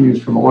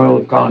revenues from oil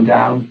have gone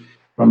down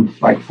from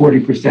like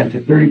 40%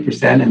 to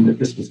 30%, and that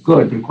this was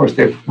good. But of course,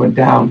 they went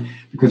down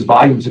because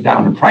volumes are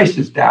down and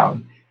prices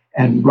down.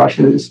 And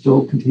Russia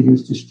still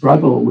continues to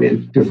struggle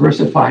with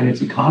diversifying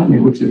its economy,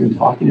 which they've been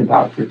talking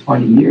about for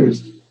 20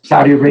 years.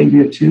 Saudi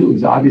Arabia, too,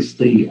 is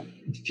obviously,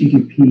 its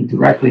GDP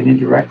directly and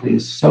indirectly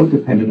is so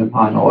dependent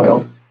upon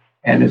oil,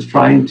 and it's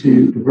trying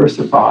to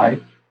diversify.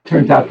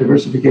 Turns out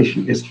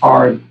diversification is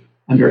hard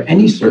under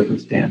any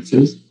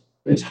circumstances.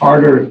 It's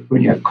harder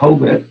when you have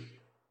COVID.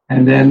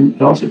 And then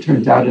it also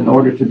turns out in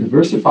order to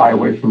diversify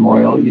away from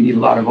oil, you need a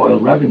lot of oil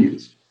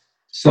revenues.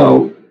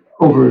 So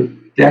over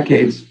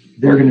decades,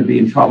 they're going to be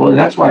in trouble. And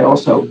that's why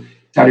also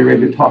Saudi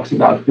Arabia talks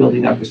about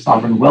building up a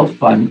sovereign wealth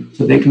fund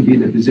so they can be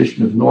in the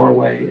position of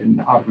Norway and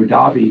Abu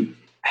Dhabi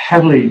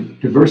heavily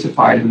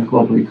diversified in the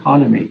global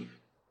economy.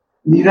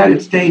 In the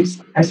United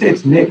States, I say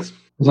it's mixed,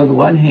 because on the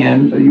one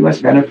hand, the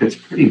U.S. benefits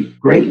pretty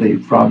greatly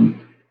from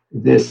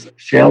this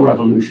shale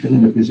revolution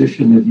and the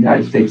position that the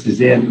United States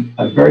is in.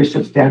 A very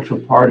substantial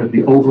part of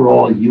the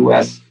overall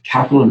U.S.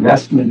 capital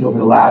investment over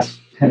the last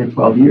 10 or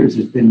 12 years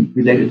has been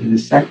related to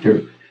this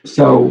sector.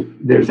 So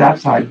there's that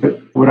side.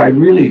 But what I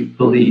really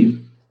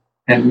believe,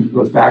 and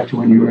goes back to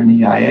when you were in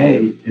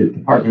EIA, the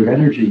Department of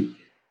Energy,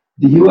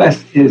 the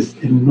U.S. is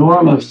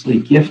enormously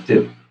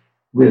gifted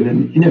with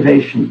an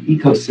innovation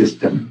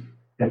ecosystem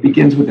that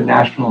begins with the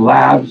national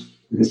labs,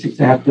 with the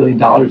 $6.5 billion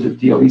that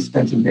DOE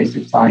spends in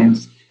basic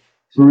science,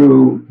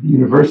 through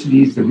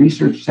universities, the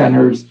research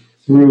centers,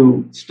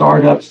 through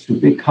startups, through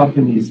big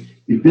companies,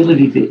 the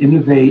ability to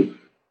innovate,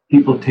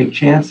 people take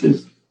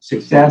chances,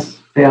 success,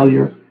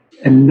 failure,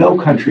 and no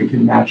country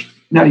can match,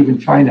 not even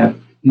China,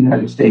 the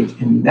United States,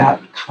 in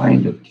that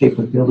kind of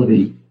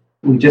capability.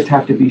 We just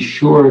have to be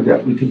sure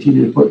that we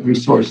continue to put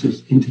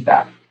resources into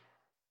that.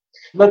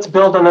 Let's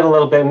build on that a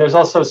little bit. And there's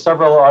also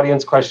several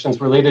audience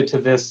questions related to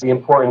this, the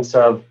importance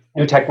of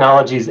new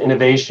technologies,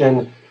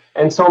 innovation.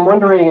 And so I'm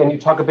wondering, and you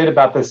talk a bit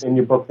about this in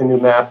your book, The New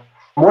Map,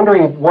 I'm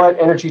wondering what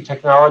energy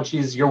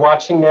technologies you're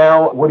watching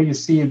now. What do you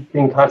see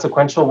being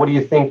consequential? What do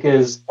you think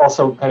is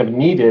also kind of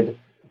needed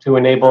to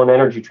enable an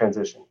energy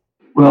transition?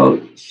 Well,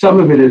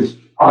 some of it is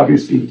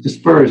obviously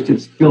dispersed.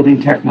 It's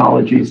building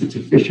technologies, it's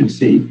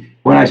efficiency.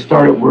 When I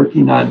started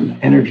working on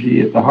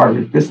energy at the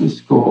Harvard Business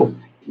School,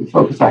 the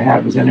focus I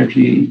had was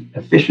energy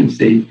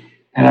efficiency.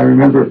 And I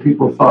remember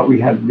people thought we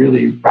had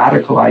really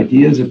radical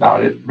ideas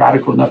about it,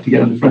 radical enough to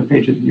get on the front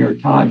page of the New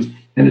York Times.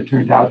 Then it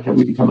turned out that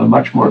we become a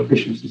much more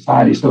efficient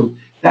society. So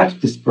that's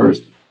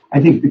dispersed.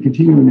 I think the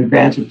continuing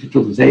advance of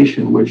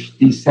digitalization, which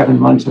these 7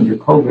 months under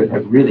COVID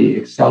have really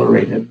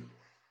accelerated.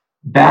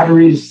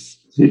 Batteries,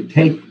 to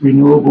take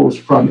renewables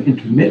from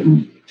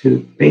intermittent to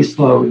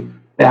baseload,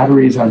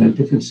 batteries on a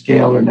different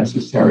scale are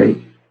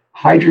necessary.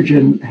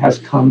 Hydrogen has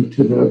come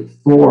to the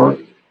fore,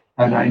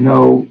 and I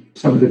know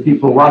some of the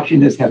people watching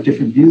this have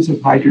different views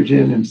of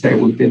hydrogen and say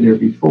we've been there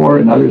before,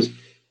 and others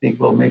think,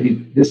 well, maybe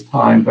this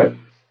time, but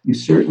you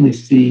certainly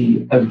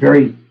see a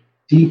very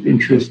deep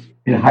interest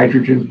in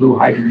hydrogen, blue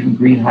hydrogen,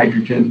 green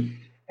hydrogen,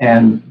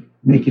 and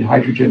making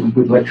hydrogen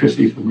with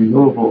electricity from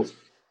renewables.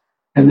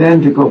 And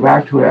then to go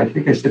back to it, I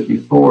think I said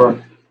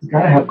before, you've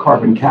got to have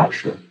carbon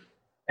capture.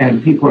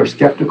 And people are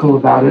skeptical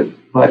about it,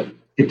 but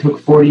it took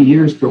 40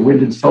 years for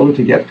wind and solar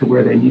to get to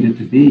where they needed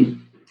to be.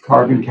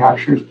 Carbon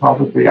capture is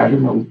probably, I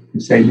don't know,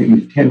 say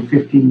maybe 10,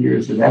 15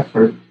 years of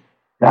effort.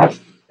 That's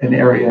an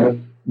area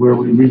where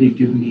we really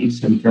do need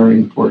some very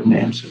important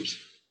answers.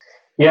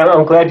 Yeah,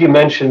 I'm glad you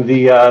mentioned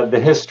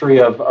the history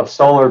of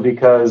solar,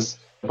 because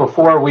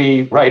before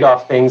we write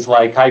off things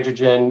like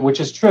hydrogen, which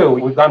is true,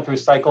 we've gone through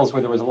cycles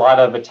where there was a lot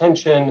of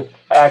attention.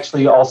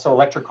 Actually, also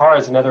electric car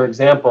is another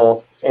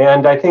example.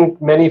 And I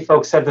think many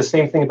folks said the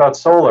same thing about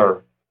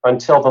solar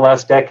until the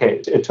last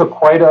decade. It took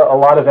quite a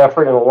lot of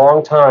effort and a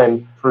long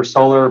time for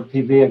solar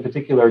PV in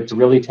particular to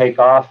really take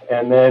off.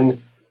 And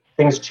then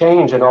things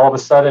change, and all of a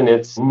sudden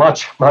it's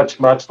much, much,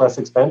 much less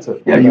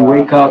expensive. Yeah, you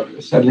wake up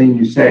suddenly and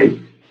you say,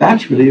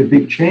 that's really a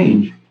big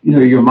change. You know,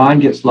 your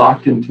mind gets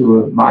locked into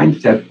a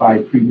mindset by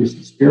previous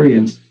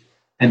experience,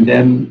 and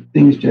then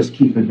things just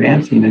keep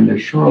advancing. And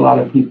there's sure a lot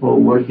of people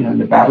working on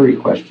the battery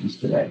questions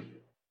today.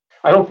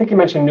 I don't think you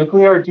mentioned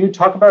nuclear. Do you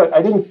talk about,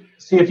 I didn't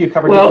see if you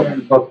covered nuclear in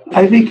the book.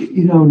 I think,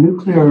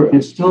 nuclear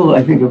is still,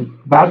 I think,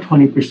 about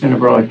 20%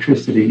 of our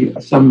electricity.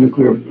 Some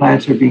nuclear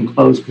plants are being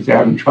closed because they're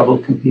having trouble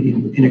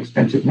competing with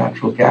inexpensive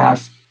natural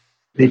gas.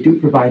 They do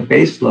provide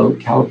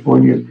baseload.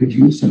 California could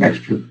use some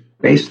extra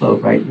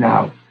baseload right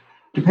now.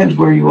 Depends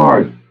where you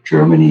are.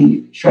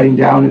 Germany shutting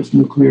down its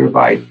nuclear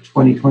by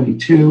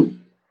 2022.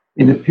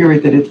 In the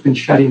period that it's been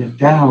shutting it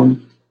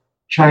down,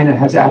 China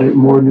has added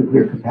more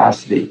nuclear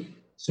capacity.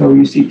 So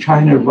you see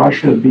China,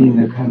 Russia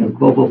being the kind of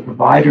global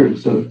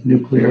providers of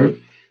nuclear.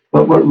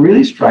 But what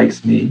really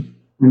strikes me,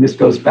 and this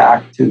goes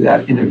back to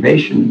that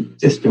innovation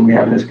system we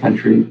have in this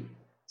country,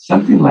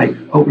 something like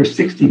over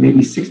 60,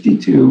 maybe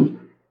 62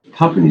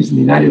 companies in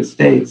the United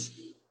States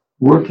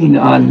working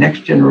on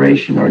next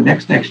generation or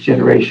next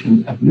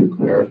generation of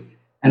nuclear.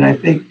 And I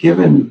think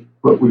given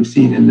what we've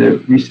seen in the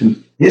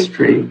recent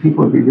history,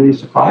 people would be really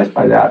surprised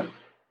by that.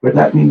 But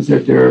that means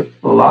that there are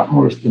a lot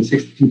more than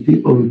 62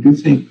 people who do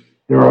think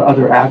there are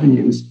other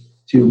avenues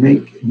to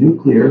make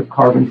nuclear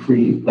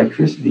carbon-free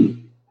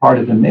electricity part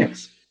of the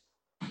mix.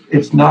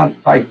 It's not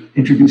like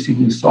introducing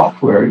new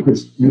software,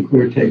 because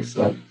nuclear takes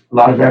a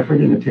lot of effort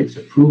and it takes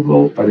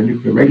approval by the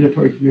Nuclear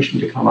Regulatory Commission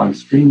to come on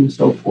stream and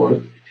so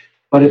forth.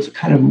 But it's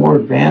kind of more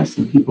advanced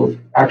than people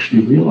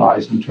actually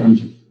realize in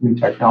terms of new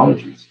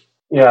technologies.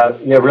 Yeah,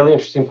 really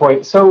interesting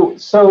point. So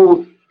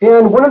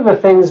Dan, one of the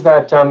things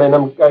that,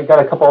 and I got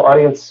a couple of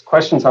audience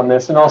questions on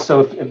this, and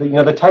also,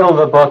 the title of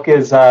the book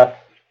is,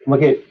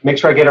 make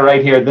sure I get it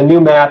right here, The New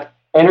Map,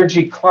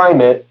 Energy,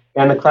 Climate,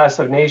 and the Class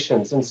of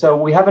Nations. And so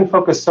we haven't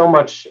focused so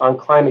much on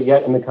climate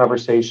yet in the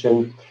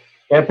conversation.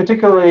 And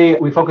particularly,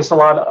 we focus a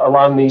lot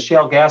on the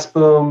shale gas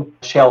boom,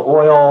 shale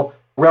oil.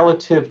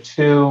 relative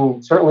to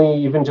certainly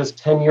even just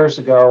 10 years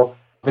ago,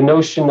 the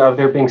notion of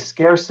there being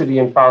scarcity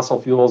in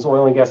fossil fuels,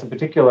 oil and gas in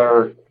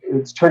particular,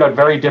 it's turned out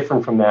very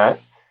different from that.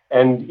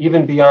 And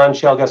even beyond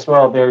shale gas and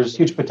oil, there's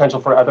huge potential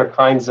for other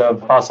kinds of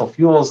fossil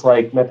fuels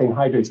like methane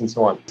hydrates and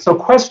so on. So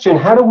question,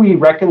 how do we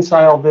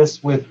reconcile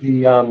this with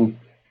the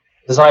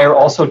desire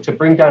also to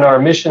bring down our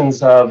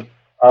emissions of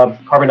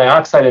carbon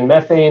dioxide and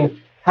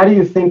methane? How do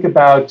you think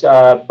about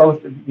both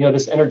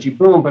this energy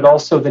boom, but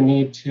also the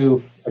need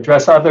to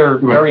address other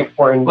very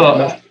important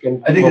domestic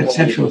and I think it's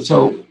central.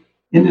 So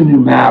in the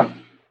new map,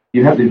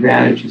 you have the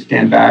advantage, you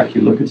stand back,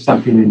 you look at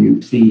something and you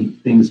see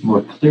things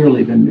more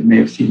clearly than it may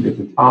have seemed at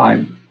the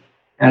time.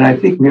 And I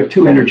think we have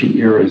two energy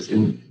eras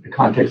in the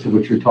context of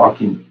which you're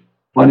talking.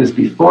 One is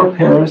before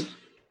Paris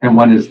and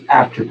one is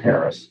after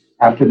Paris,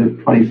 after the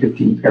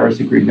 2015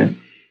 Paris Agreement.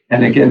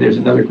 And again, there's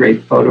another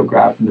great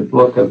photograph in the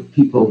book of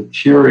people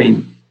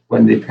cheering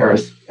when the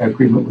Paris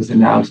Agreement was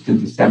announced in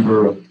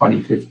December of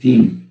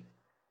 2015.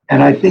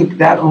 And I think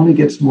that only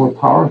gets more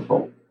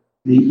powerful.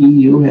 The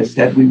EU has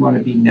said we want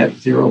to be net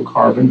zero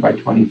carbon by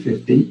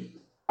 2050.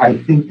 I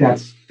think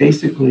that's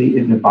basically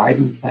in the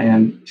Biden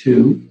plan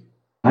too.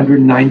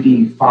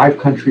 195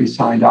 countries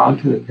signed on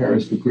to the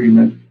Paris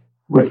Agreement.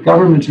 What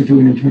governments are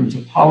doing in terms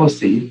of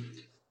policy,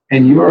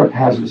 and Europe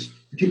has a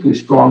particularly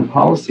strong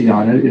policy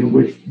on it, in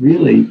which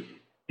really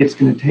it's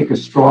going to take a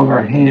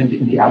stronger hand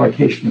in the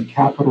allocation of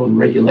capital and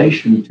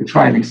regulation to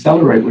try and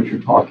accelerate what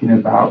you're talking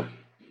about.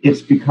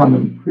 It's become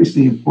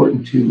increasingly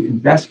important to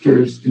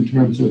investors in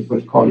terms of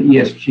what's called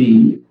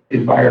ESG,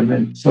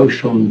 environment,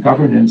 social, and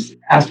governance,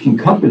 asking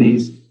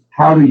companies,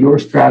 how do your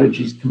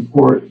strategies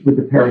comport with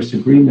the Paris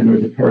Agreement or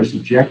the Paris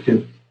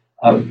objective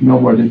of no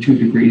more than 2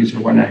 degrees or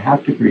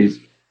 1.5 degrees?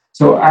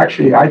 So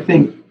actually, I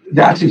think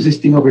that's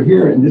existing over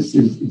here and this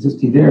is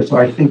existing there. So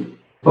I think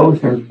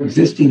both are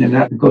existing, and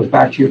that goes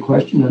back to your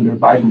question under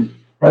Biden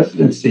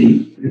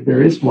presidency. If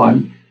there is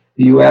one,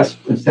 the U.S.,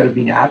 instead of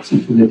being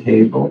absent from the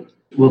table,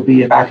 will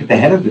be back at the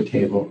head of the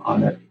table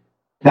on it.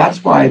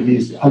 That's why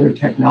these other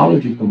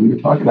technologies that we were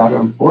talking about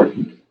are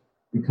important,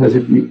 because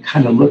if you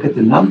kind of look at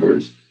the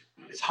numbers,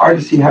 it's hard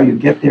to see how you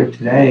get there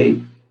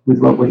today with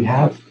what we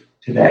have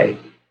today.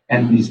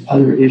 And these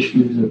other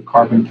issues of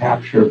carbon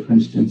capture, for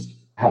instance,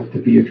 have to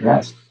be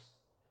addressed.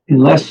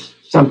 Unless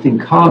something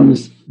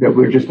comes that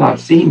we're just not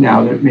seeing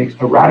now that makes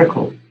a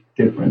radical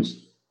difference.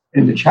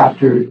 In the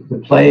chapter, The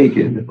Plague,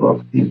 in the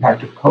book, The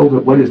Impact of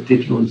COVID, what is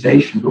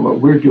digitalization? But what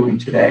we're doing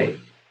today,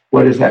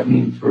 what does that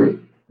mean for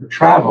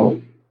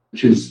travel,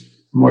 which is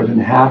more than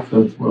half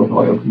of world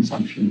oil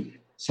consumption?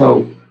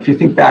 So if you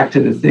think back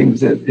to the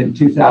things that in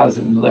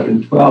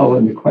 2011-12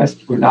 and the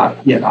quest were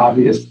not yet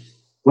obvious,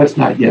 what's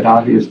not yet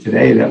obvious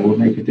today that will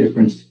make a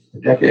difference a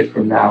decade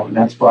from now? And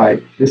that's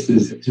why this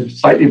is, to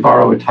slightly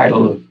borrow a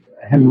title of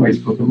Hemingway's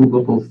book, A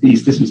Movable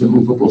Feast, this is a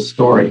movable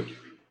story.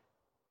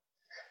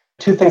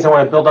 Two things I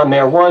want to build on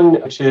there.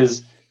 One, which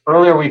is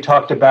earlier we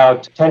talked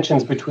about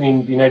tensions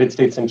between the United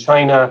States and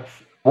China.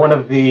 One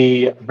of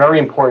the very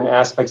important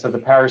aspects of the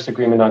Paris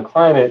Agreement on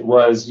climate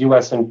was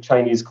U.S. and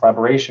Chinese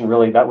collaboration.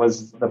 Really, that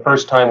was the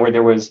first time where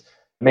there was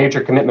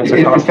major commitments.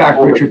 In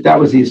fact, Richard, that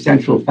was the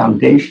essential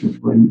foundation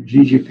when Xi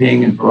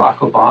Jinping and Barack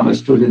Obama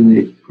stood in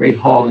the Great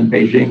Hall in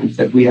Beijing and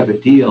said, we have a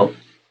deal.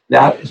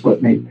 That is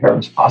what made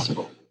Paris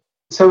possible.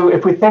 So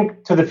if we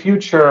think to the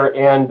future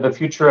and the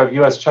future of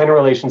U.S.-China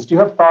relations, do you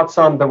have thoughts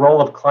on the role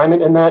of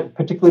climate in that,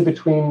 particularly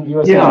between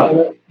U.S. and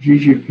China? Xi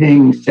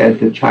Jinping said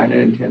that China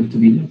intends to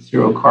be net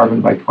zero carbon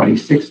by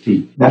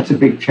 2060. That's a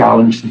big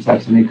challenge since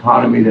that's an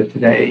economy that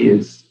today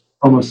is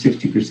almost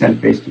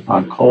 60% based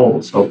upon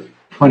coal. So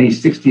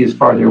 2060 is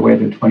farther away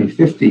than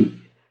 2050.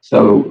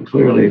 So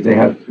clearly they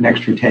have an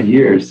extra 10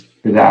 years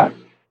for that.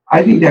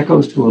 I think that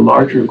goes to a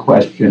larger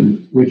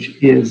question,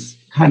 which is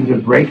kind of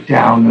a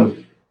breakdown of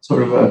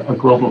sort of a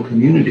global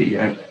community,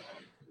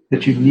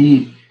 that you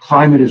need.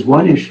 Climate is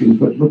one issue,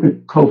 but look at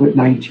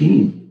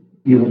COVID-19.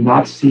 You have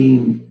not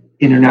seen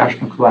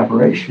international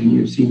collaboration.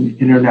 You've seen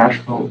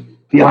international,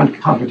 beyond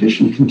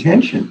competition,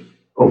 contention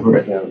over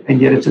it. Yeah. And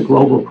yet it's a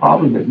global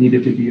problem that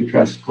needed to be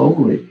addressed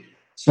globally.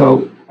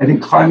 So I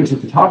think climate's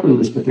at the top of the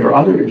list, but there are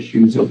other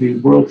issues. There'll be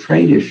world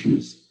trade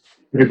issues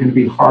that are going to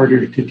be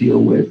harder to deal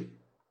with.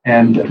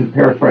 And to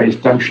paraphrase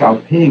Deng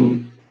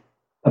Xiaoping,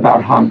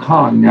 about Hong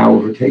Kong, now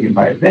overtaken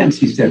by events,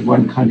 he said,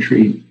 one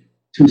country,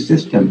 two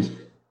systems.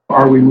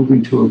 Are we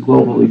moving to a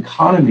global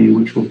economy,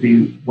 which will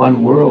be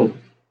one world,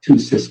 two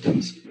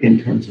systems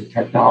in terms of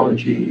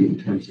technology, in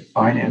terms of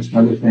finance and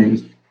other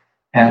things?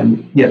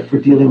 And yet for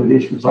dealing with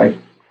issues like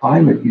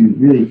climate, you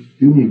really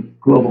do need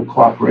global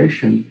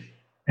cooperation.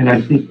 And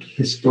I think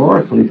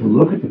historically, to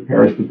look at the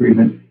Paris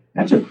Agreement,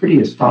 that's a pretty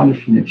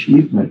astonishing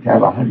achievement to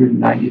have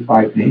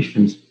 195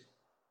 nations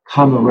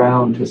come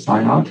around to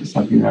sign on to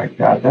something like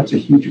that. That's a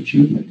huge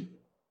achievement.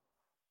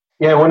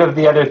 Yeah, one of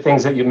the other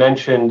things that you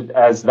mentioned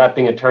as that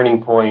being a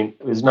turning point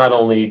is not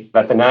only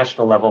at the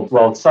national level,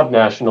 well, it's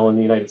subnational in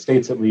the United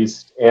States at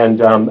least,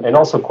 and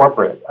also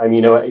corporate. I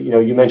mean,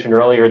 you mentioned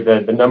earlier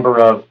the number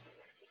of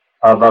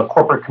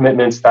corporate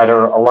commitments that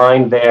are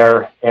aligned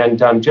there. And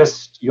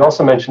you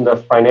also mentioned the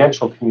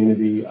financial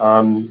community.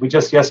 We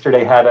just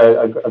yesterday had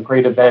a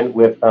great event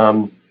with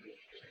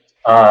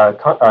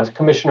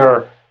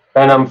Commissioner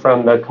Benham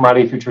from the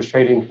Commodity Futures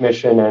Trading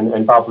Commission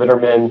and Bob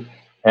Litterman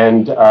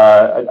and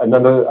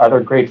other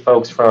great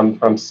folks from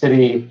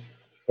Citi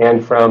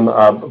and from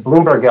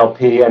Bloomberg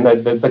LP. And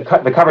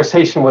the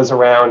conversation was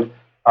around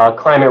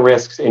climate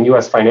risks in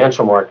U.S.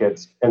 financial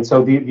markets. And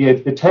so the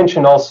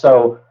attention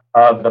also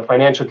of the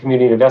financial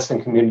community and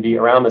investment community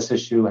around this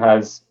issue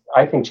has,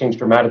 I think, changed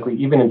dramatically,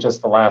 even in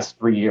just the last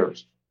 3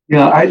 years.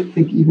 Yeah, I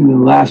think even in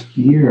the last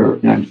year,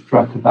 I'm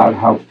struck about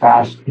how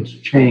fast it's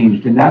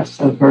changed. And that's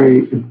a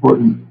very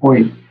important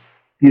point.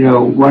 You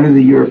know, one of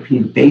the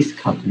European-based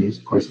companies,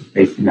 of course, it's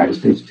based in the United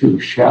States too,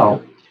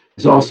 Shell,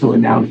 has also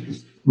announced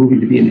it's moving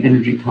to be an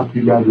energy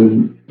company rather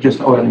than just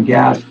oil and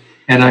gas.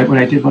 And when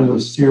I did one of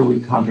those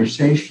CERAWeek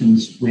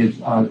conversations with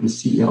the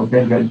CEO,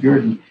 Ben Van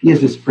Beurden, he has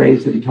this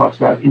phrase that he talks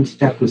about in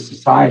step with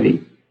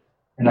society.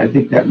 And I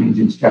think that means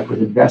in step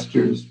with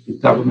investors,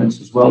 with governments,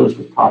 as well as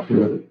with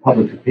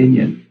public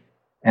opinion.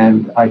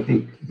 And I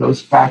think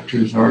those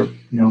factors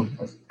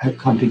have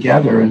come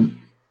together. And,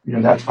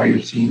 that's why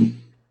you're seeing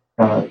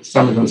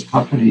some of those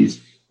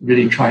companies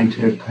really trying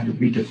to kind of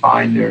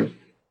redefine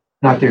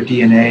not their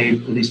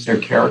DNA, at least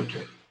their character.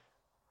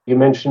 You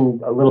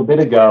mentioned a little bit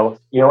ago,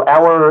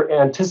 our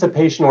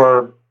anticipation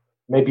or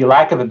maybe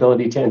lack of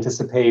ability to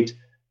anticipate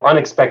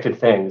unexpected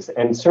things.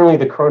 And certainly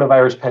the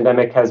coronavirus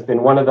pandemic has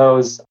been one of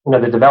those, the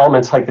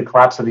developments like the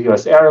collapse of the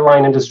U.S.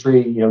 airline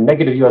industry,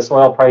 negative U.S.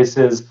 oil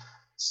prices.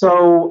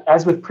 So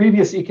as with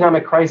previous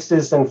economic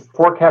crises and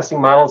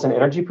forecasting models and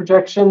energy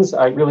projections,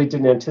 I really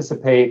didn't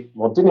anticipate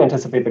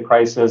the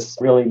crisis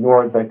really,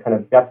 nor the kind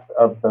of depth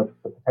of the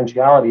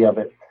potentiality of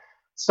it.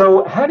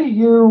 So how do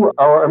you,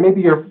 or maybe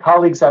your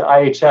colleagues at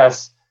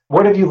IHS,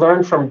 what have you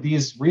learned from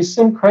these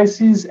recent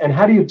crises, and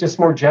how do you just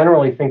more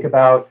generally think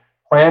about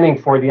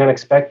planning for the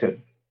unexpected?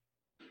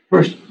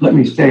 First, let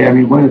me say,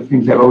 one of the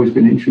things I've always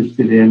been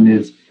interested in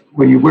is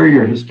when you wear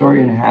your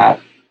historian hat,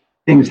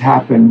 things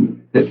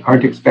happen that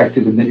aren't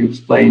expected, and then you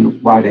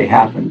explain why they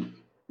happened,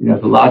 the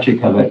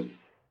logic of it.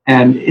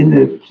 And in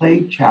the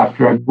plague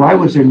chapter, why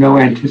was there no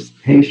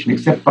anticipation,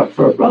 except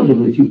for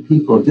relatively few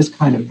people, of this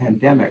kind of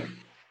pandemic?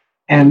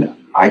 And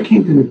I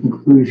came to the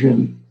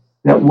conclusion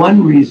that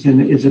one reason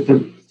is that the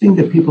thing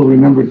that people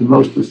remembered the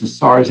most was the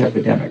SARS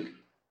epidemic,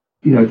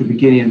 at the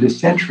beginning of this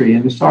century.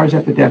 And the SARS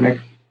epidemic,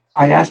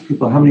 I asked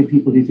people, how many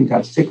people do you think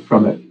got sick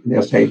from it? And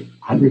they'll say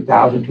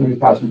 100,000,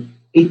 200,000,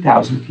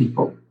 8,000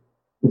 people.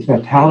 The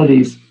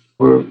fatalities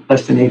were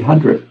less than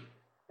 800.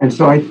 And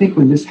so I think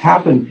when this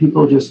happened,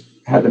 people just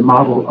had the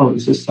model,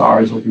 this is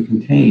SARS, it'll be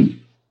contained.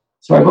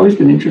 So I've always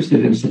been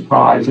interested in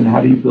surprise and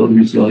how do you build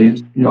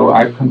resilience.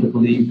 I've come to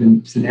believe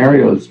in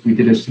scenarios. We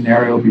did a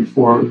scenario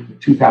before the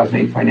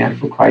 2008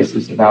 financial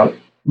crisis about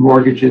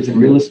mortgages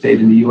and real estate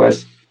in the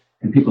U.S.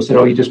 And people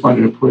said, you just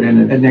wanted to put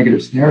in a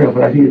negative scenario.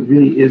 But I think it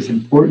really is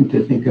important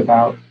to think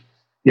about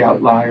the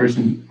outliers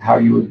and how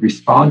you would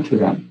respond to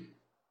them.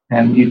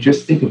 And you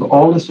just think of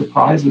all the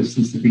surprises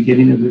since the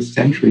beginning of this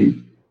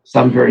century,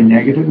 some very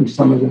negative and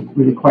some of them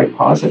really quite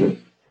positive.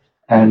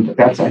 And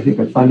that's, I think,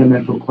 a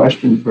fundamental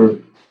question for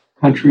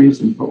countries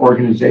and for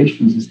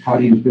organizations is how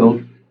do you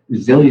build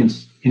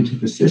resilience into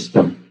the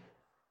system?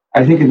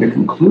 I think in the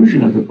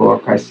conclusion of the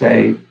book, I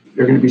say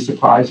there are going to be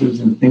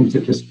surprises and things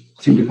that just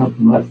seem to come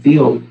from left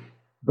field,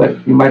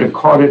 but you might have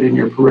caught it in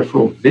your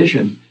peripheral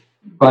vision.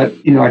 But,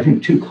 I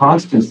think two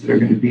constants that are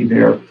going to be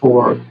there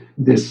for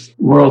this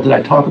world that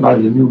I talk about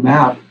in the new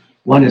map.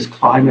 One is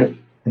climate.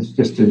 It's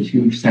just a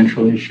huge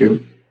central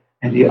issue.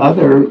 And the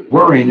other,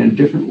 worrying in a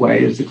different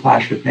way, is the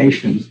clash of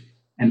nations.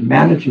 And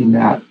managing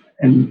that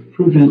and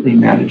prudently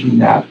managing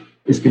that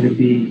is going to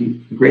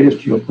be the greatest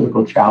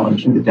geopolitical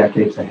challenge in the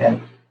decades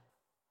ahead.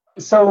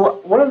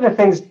 So one of the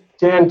things,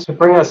 Dan, to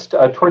bring us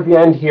toward the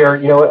end here,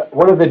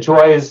 one of the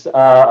joys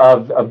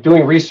of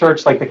doing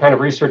research, like the kind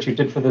of research you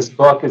did for this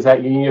book, is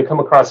that you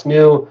come across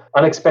new,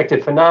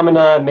 unexpected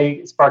phenomena,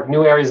 may spark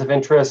new areas of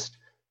interest.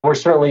 We're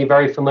certainly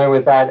very familiar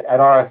with that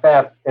at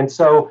RFF. And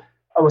so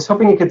I was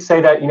hoping you could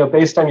say that,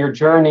 based on your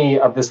journey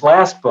of this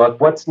last book,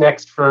 what's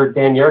next for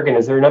Dan Yergin?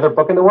 Is there another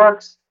book in the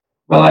works?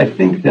 Well, I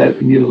think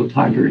that you need a little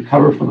time to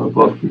recover from a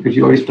book because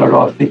you always start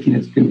off thinking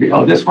it's going to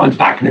be, this one's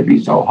not going to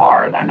be so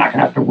hard. I'm not going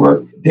to have to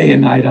work day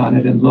and night on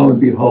it. And lo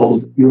and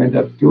behold, you end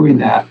up doing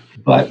that.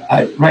 But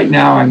right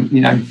now,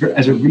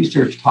 as a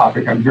research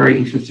topic, I'm very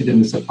interested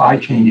in the supply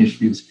chain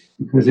issues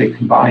because they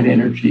combine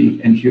energy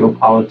and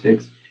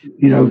geopolitics.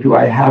 Do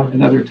I have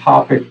another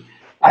topic?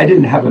 I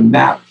didn't have a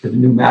map for the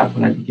new map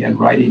when I began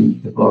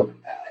writing the book.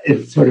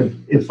 It sort of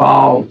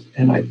evolved.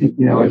 And I think,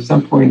 at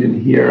some point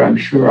in here, I'm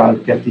sure I'll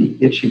get the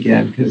itch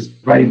again because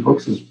writing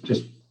books is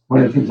just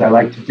one of the things I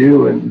like to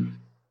do. And,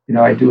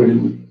 I do it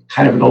in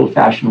kind of an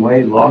old-fashioned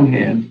way,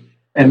 longhand.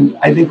 And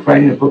I think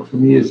writing a book for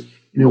me is,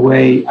 in a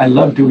way, I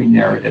love doing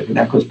narrative. And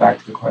that goes back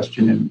to the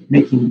question and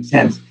making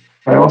sense.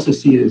 But I also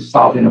see it as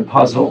solving a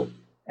puzzle.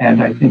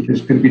 And I think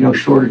there's going to be no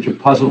shortage of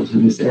puzzles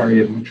in this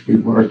area in which we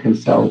work. And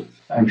so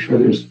I'm sure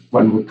there's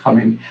one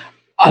coming.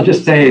 I'll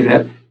just say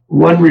that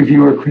one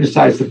reviewer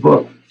criticized the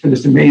book for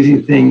this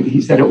amazing thing.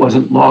 He said it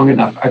wasn't long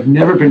enough. I've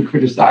never been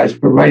criticized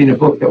for writing a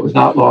book that was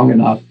not long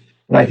enough.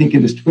 But I think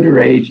in this Twitter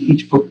age,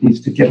 each book needs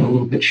to get a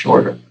little bit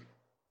shorter.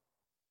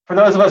 For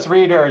those of us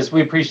readers,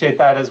 we appreciate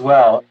that as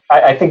well.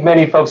 I think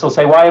many folks will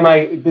say, I'm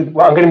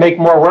going to make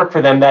more work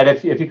for them, that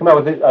if you come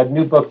out with a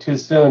new book too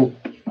soon,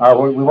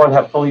 we won't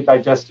have fully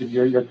digested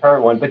your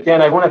current one. But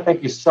Dan, I want to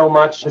thank you so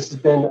much. This has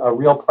been a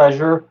real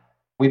pleasure.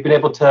 We've been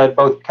able to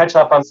both catch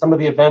up on some of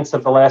the events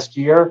of the last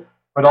year,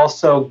 but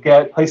also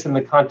get placed in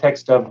the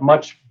context of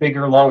much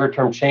bigger,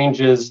 longer-term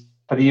changes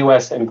for the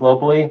U.S. and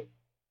globally.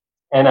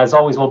 And as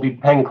always, we'll be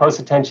paying close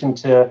attention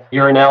to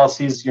your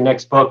analyses, your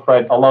next book,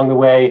 but along the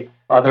way,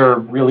 other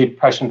really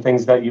prescient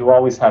things that you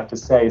always have to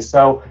say.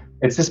 So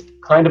it's this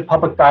kind of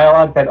public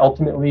dialogue that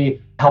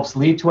ultimately helps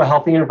lead to a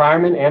healthy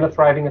environment and a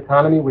thriving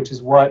economy, which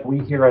is what we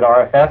here at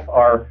RFF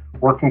are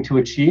working to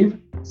achieve.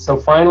 So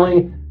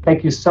finally,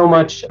 thank you so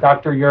much,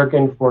 Dr.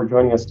 Yergin, for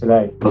joining us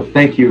today. Well,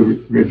 thank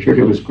you, Richard.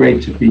 It was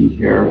great to be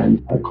here.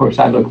 And of course,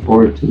 I look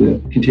forward to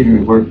the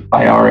continuing work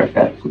by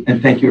RFF.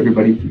 And thank you,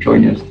 everybody, for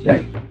joining us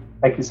today.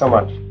 Thank you so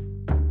much.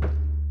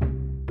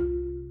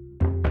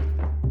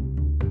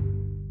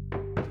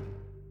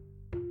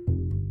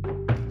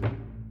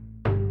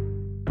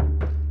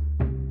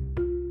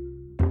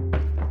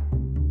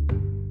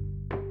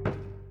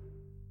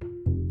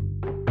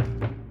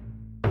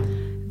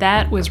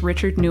 That was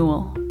Richard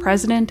Newell,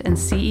 President and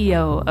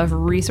CEO of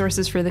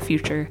Resources for the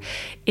Future,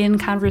 in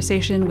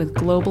conversation with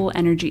global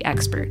energy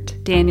expert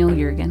Daniel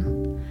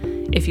Yergin.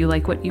 If you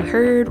like what you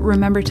heard,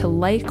 remember to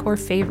like or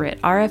favorite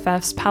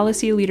RFF's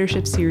Policy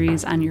Leadership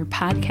series on your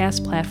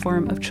podcast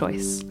platform of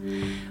choice.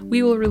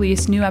 We will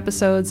release new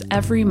episodes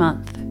every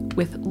month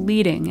with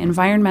leading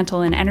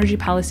environmental and energy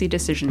policy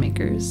decision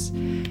makers.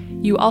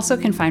 You also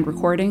can find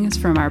recordings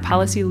from our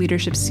Policy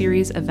Leadership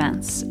Series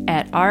events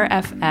at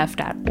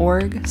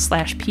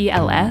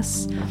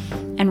rff.org/PLS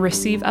and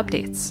receive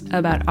updates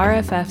about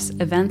RFF's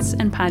events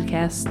and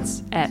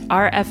podcasts at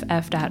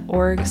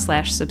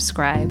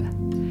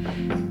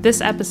rff.org/subscribe.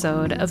 This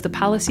episode of the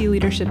Policy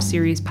Leadership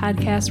Series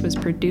podcast was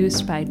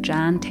produced by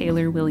John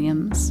Taylor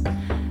Williams.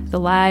 The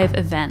live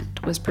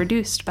event was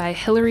produced by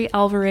Hillary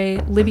Alvarez,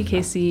 Libby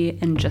Casey,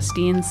 and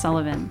Justine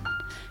Sullivan.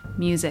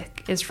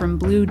 Music is from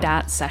Blue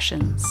Dot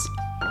Sessions.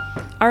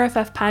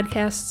 RFF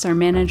podcasts are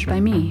managed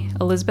by me,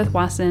 Elizabeth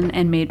Wasson,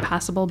 and made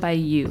possible by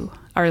you,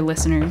 our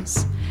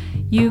listeners.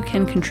 You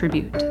can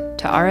contribute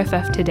to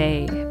RFF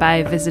today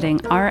by visiting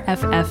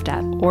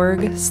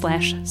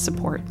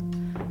rff.org/support.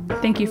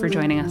 Thank you for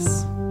joining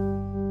us.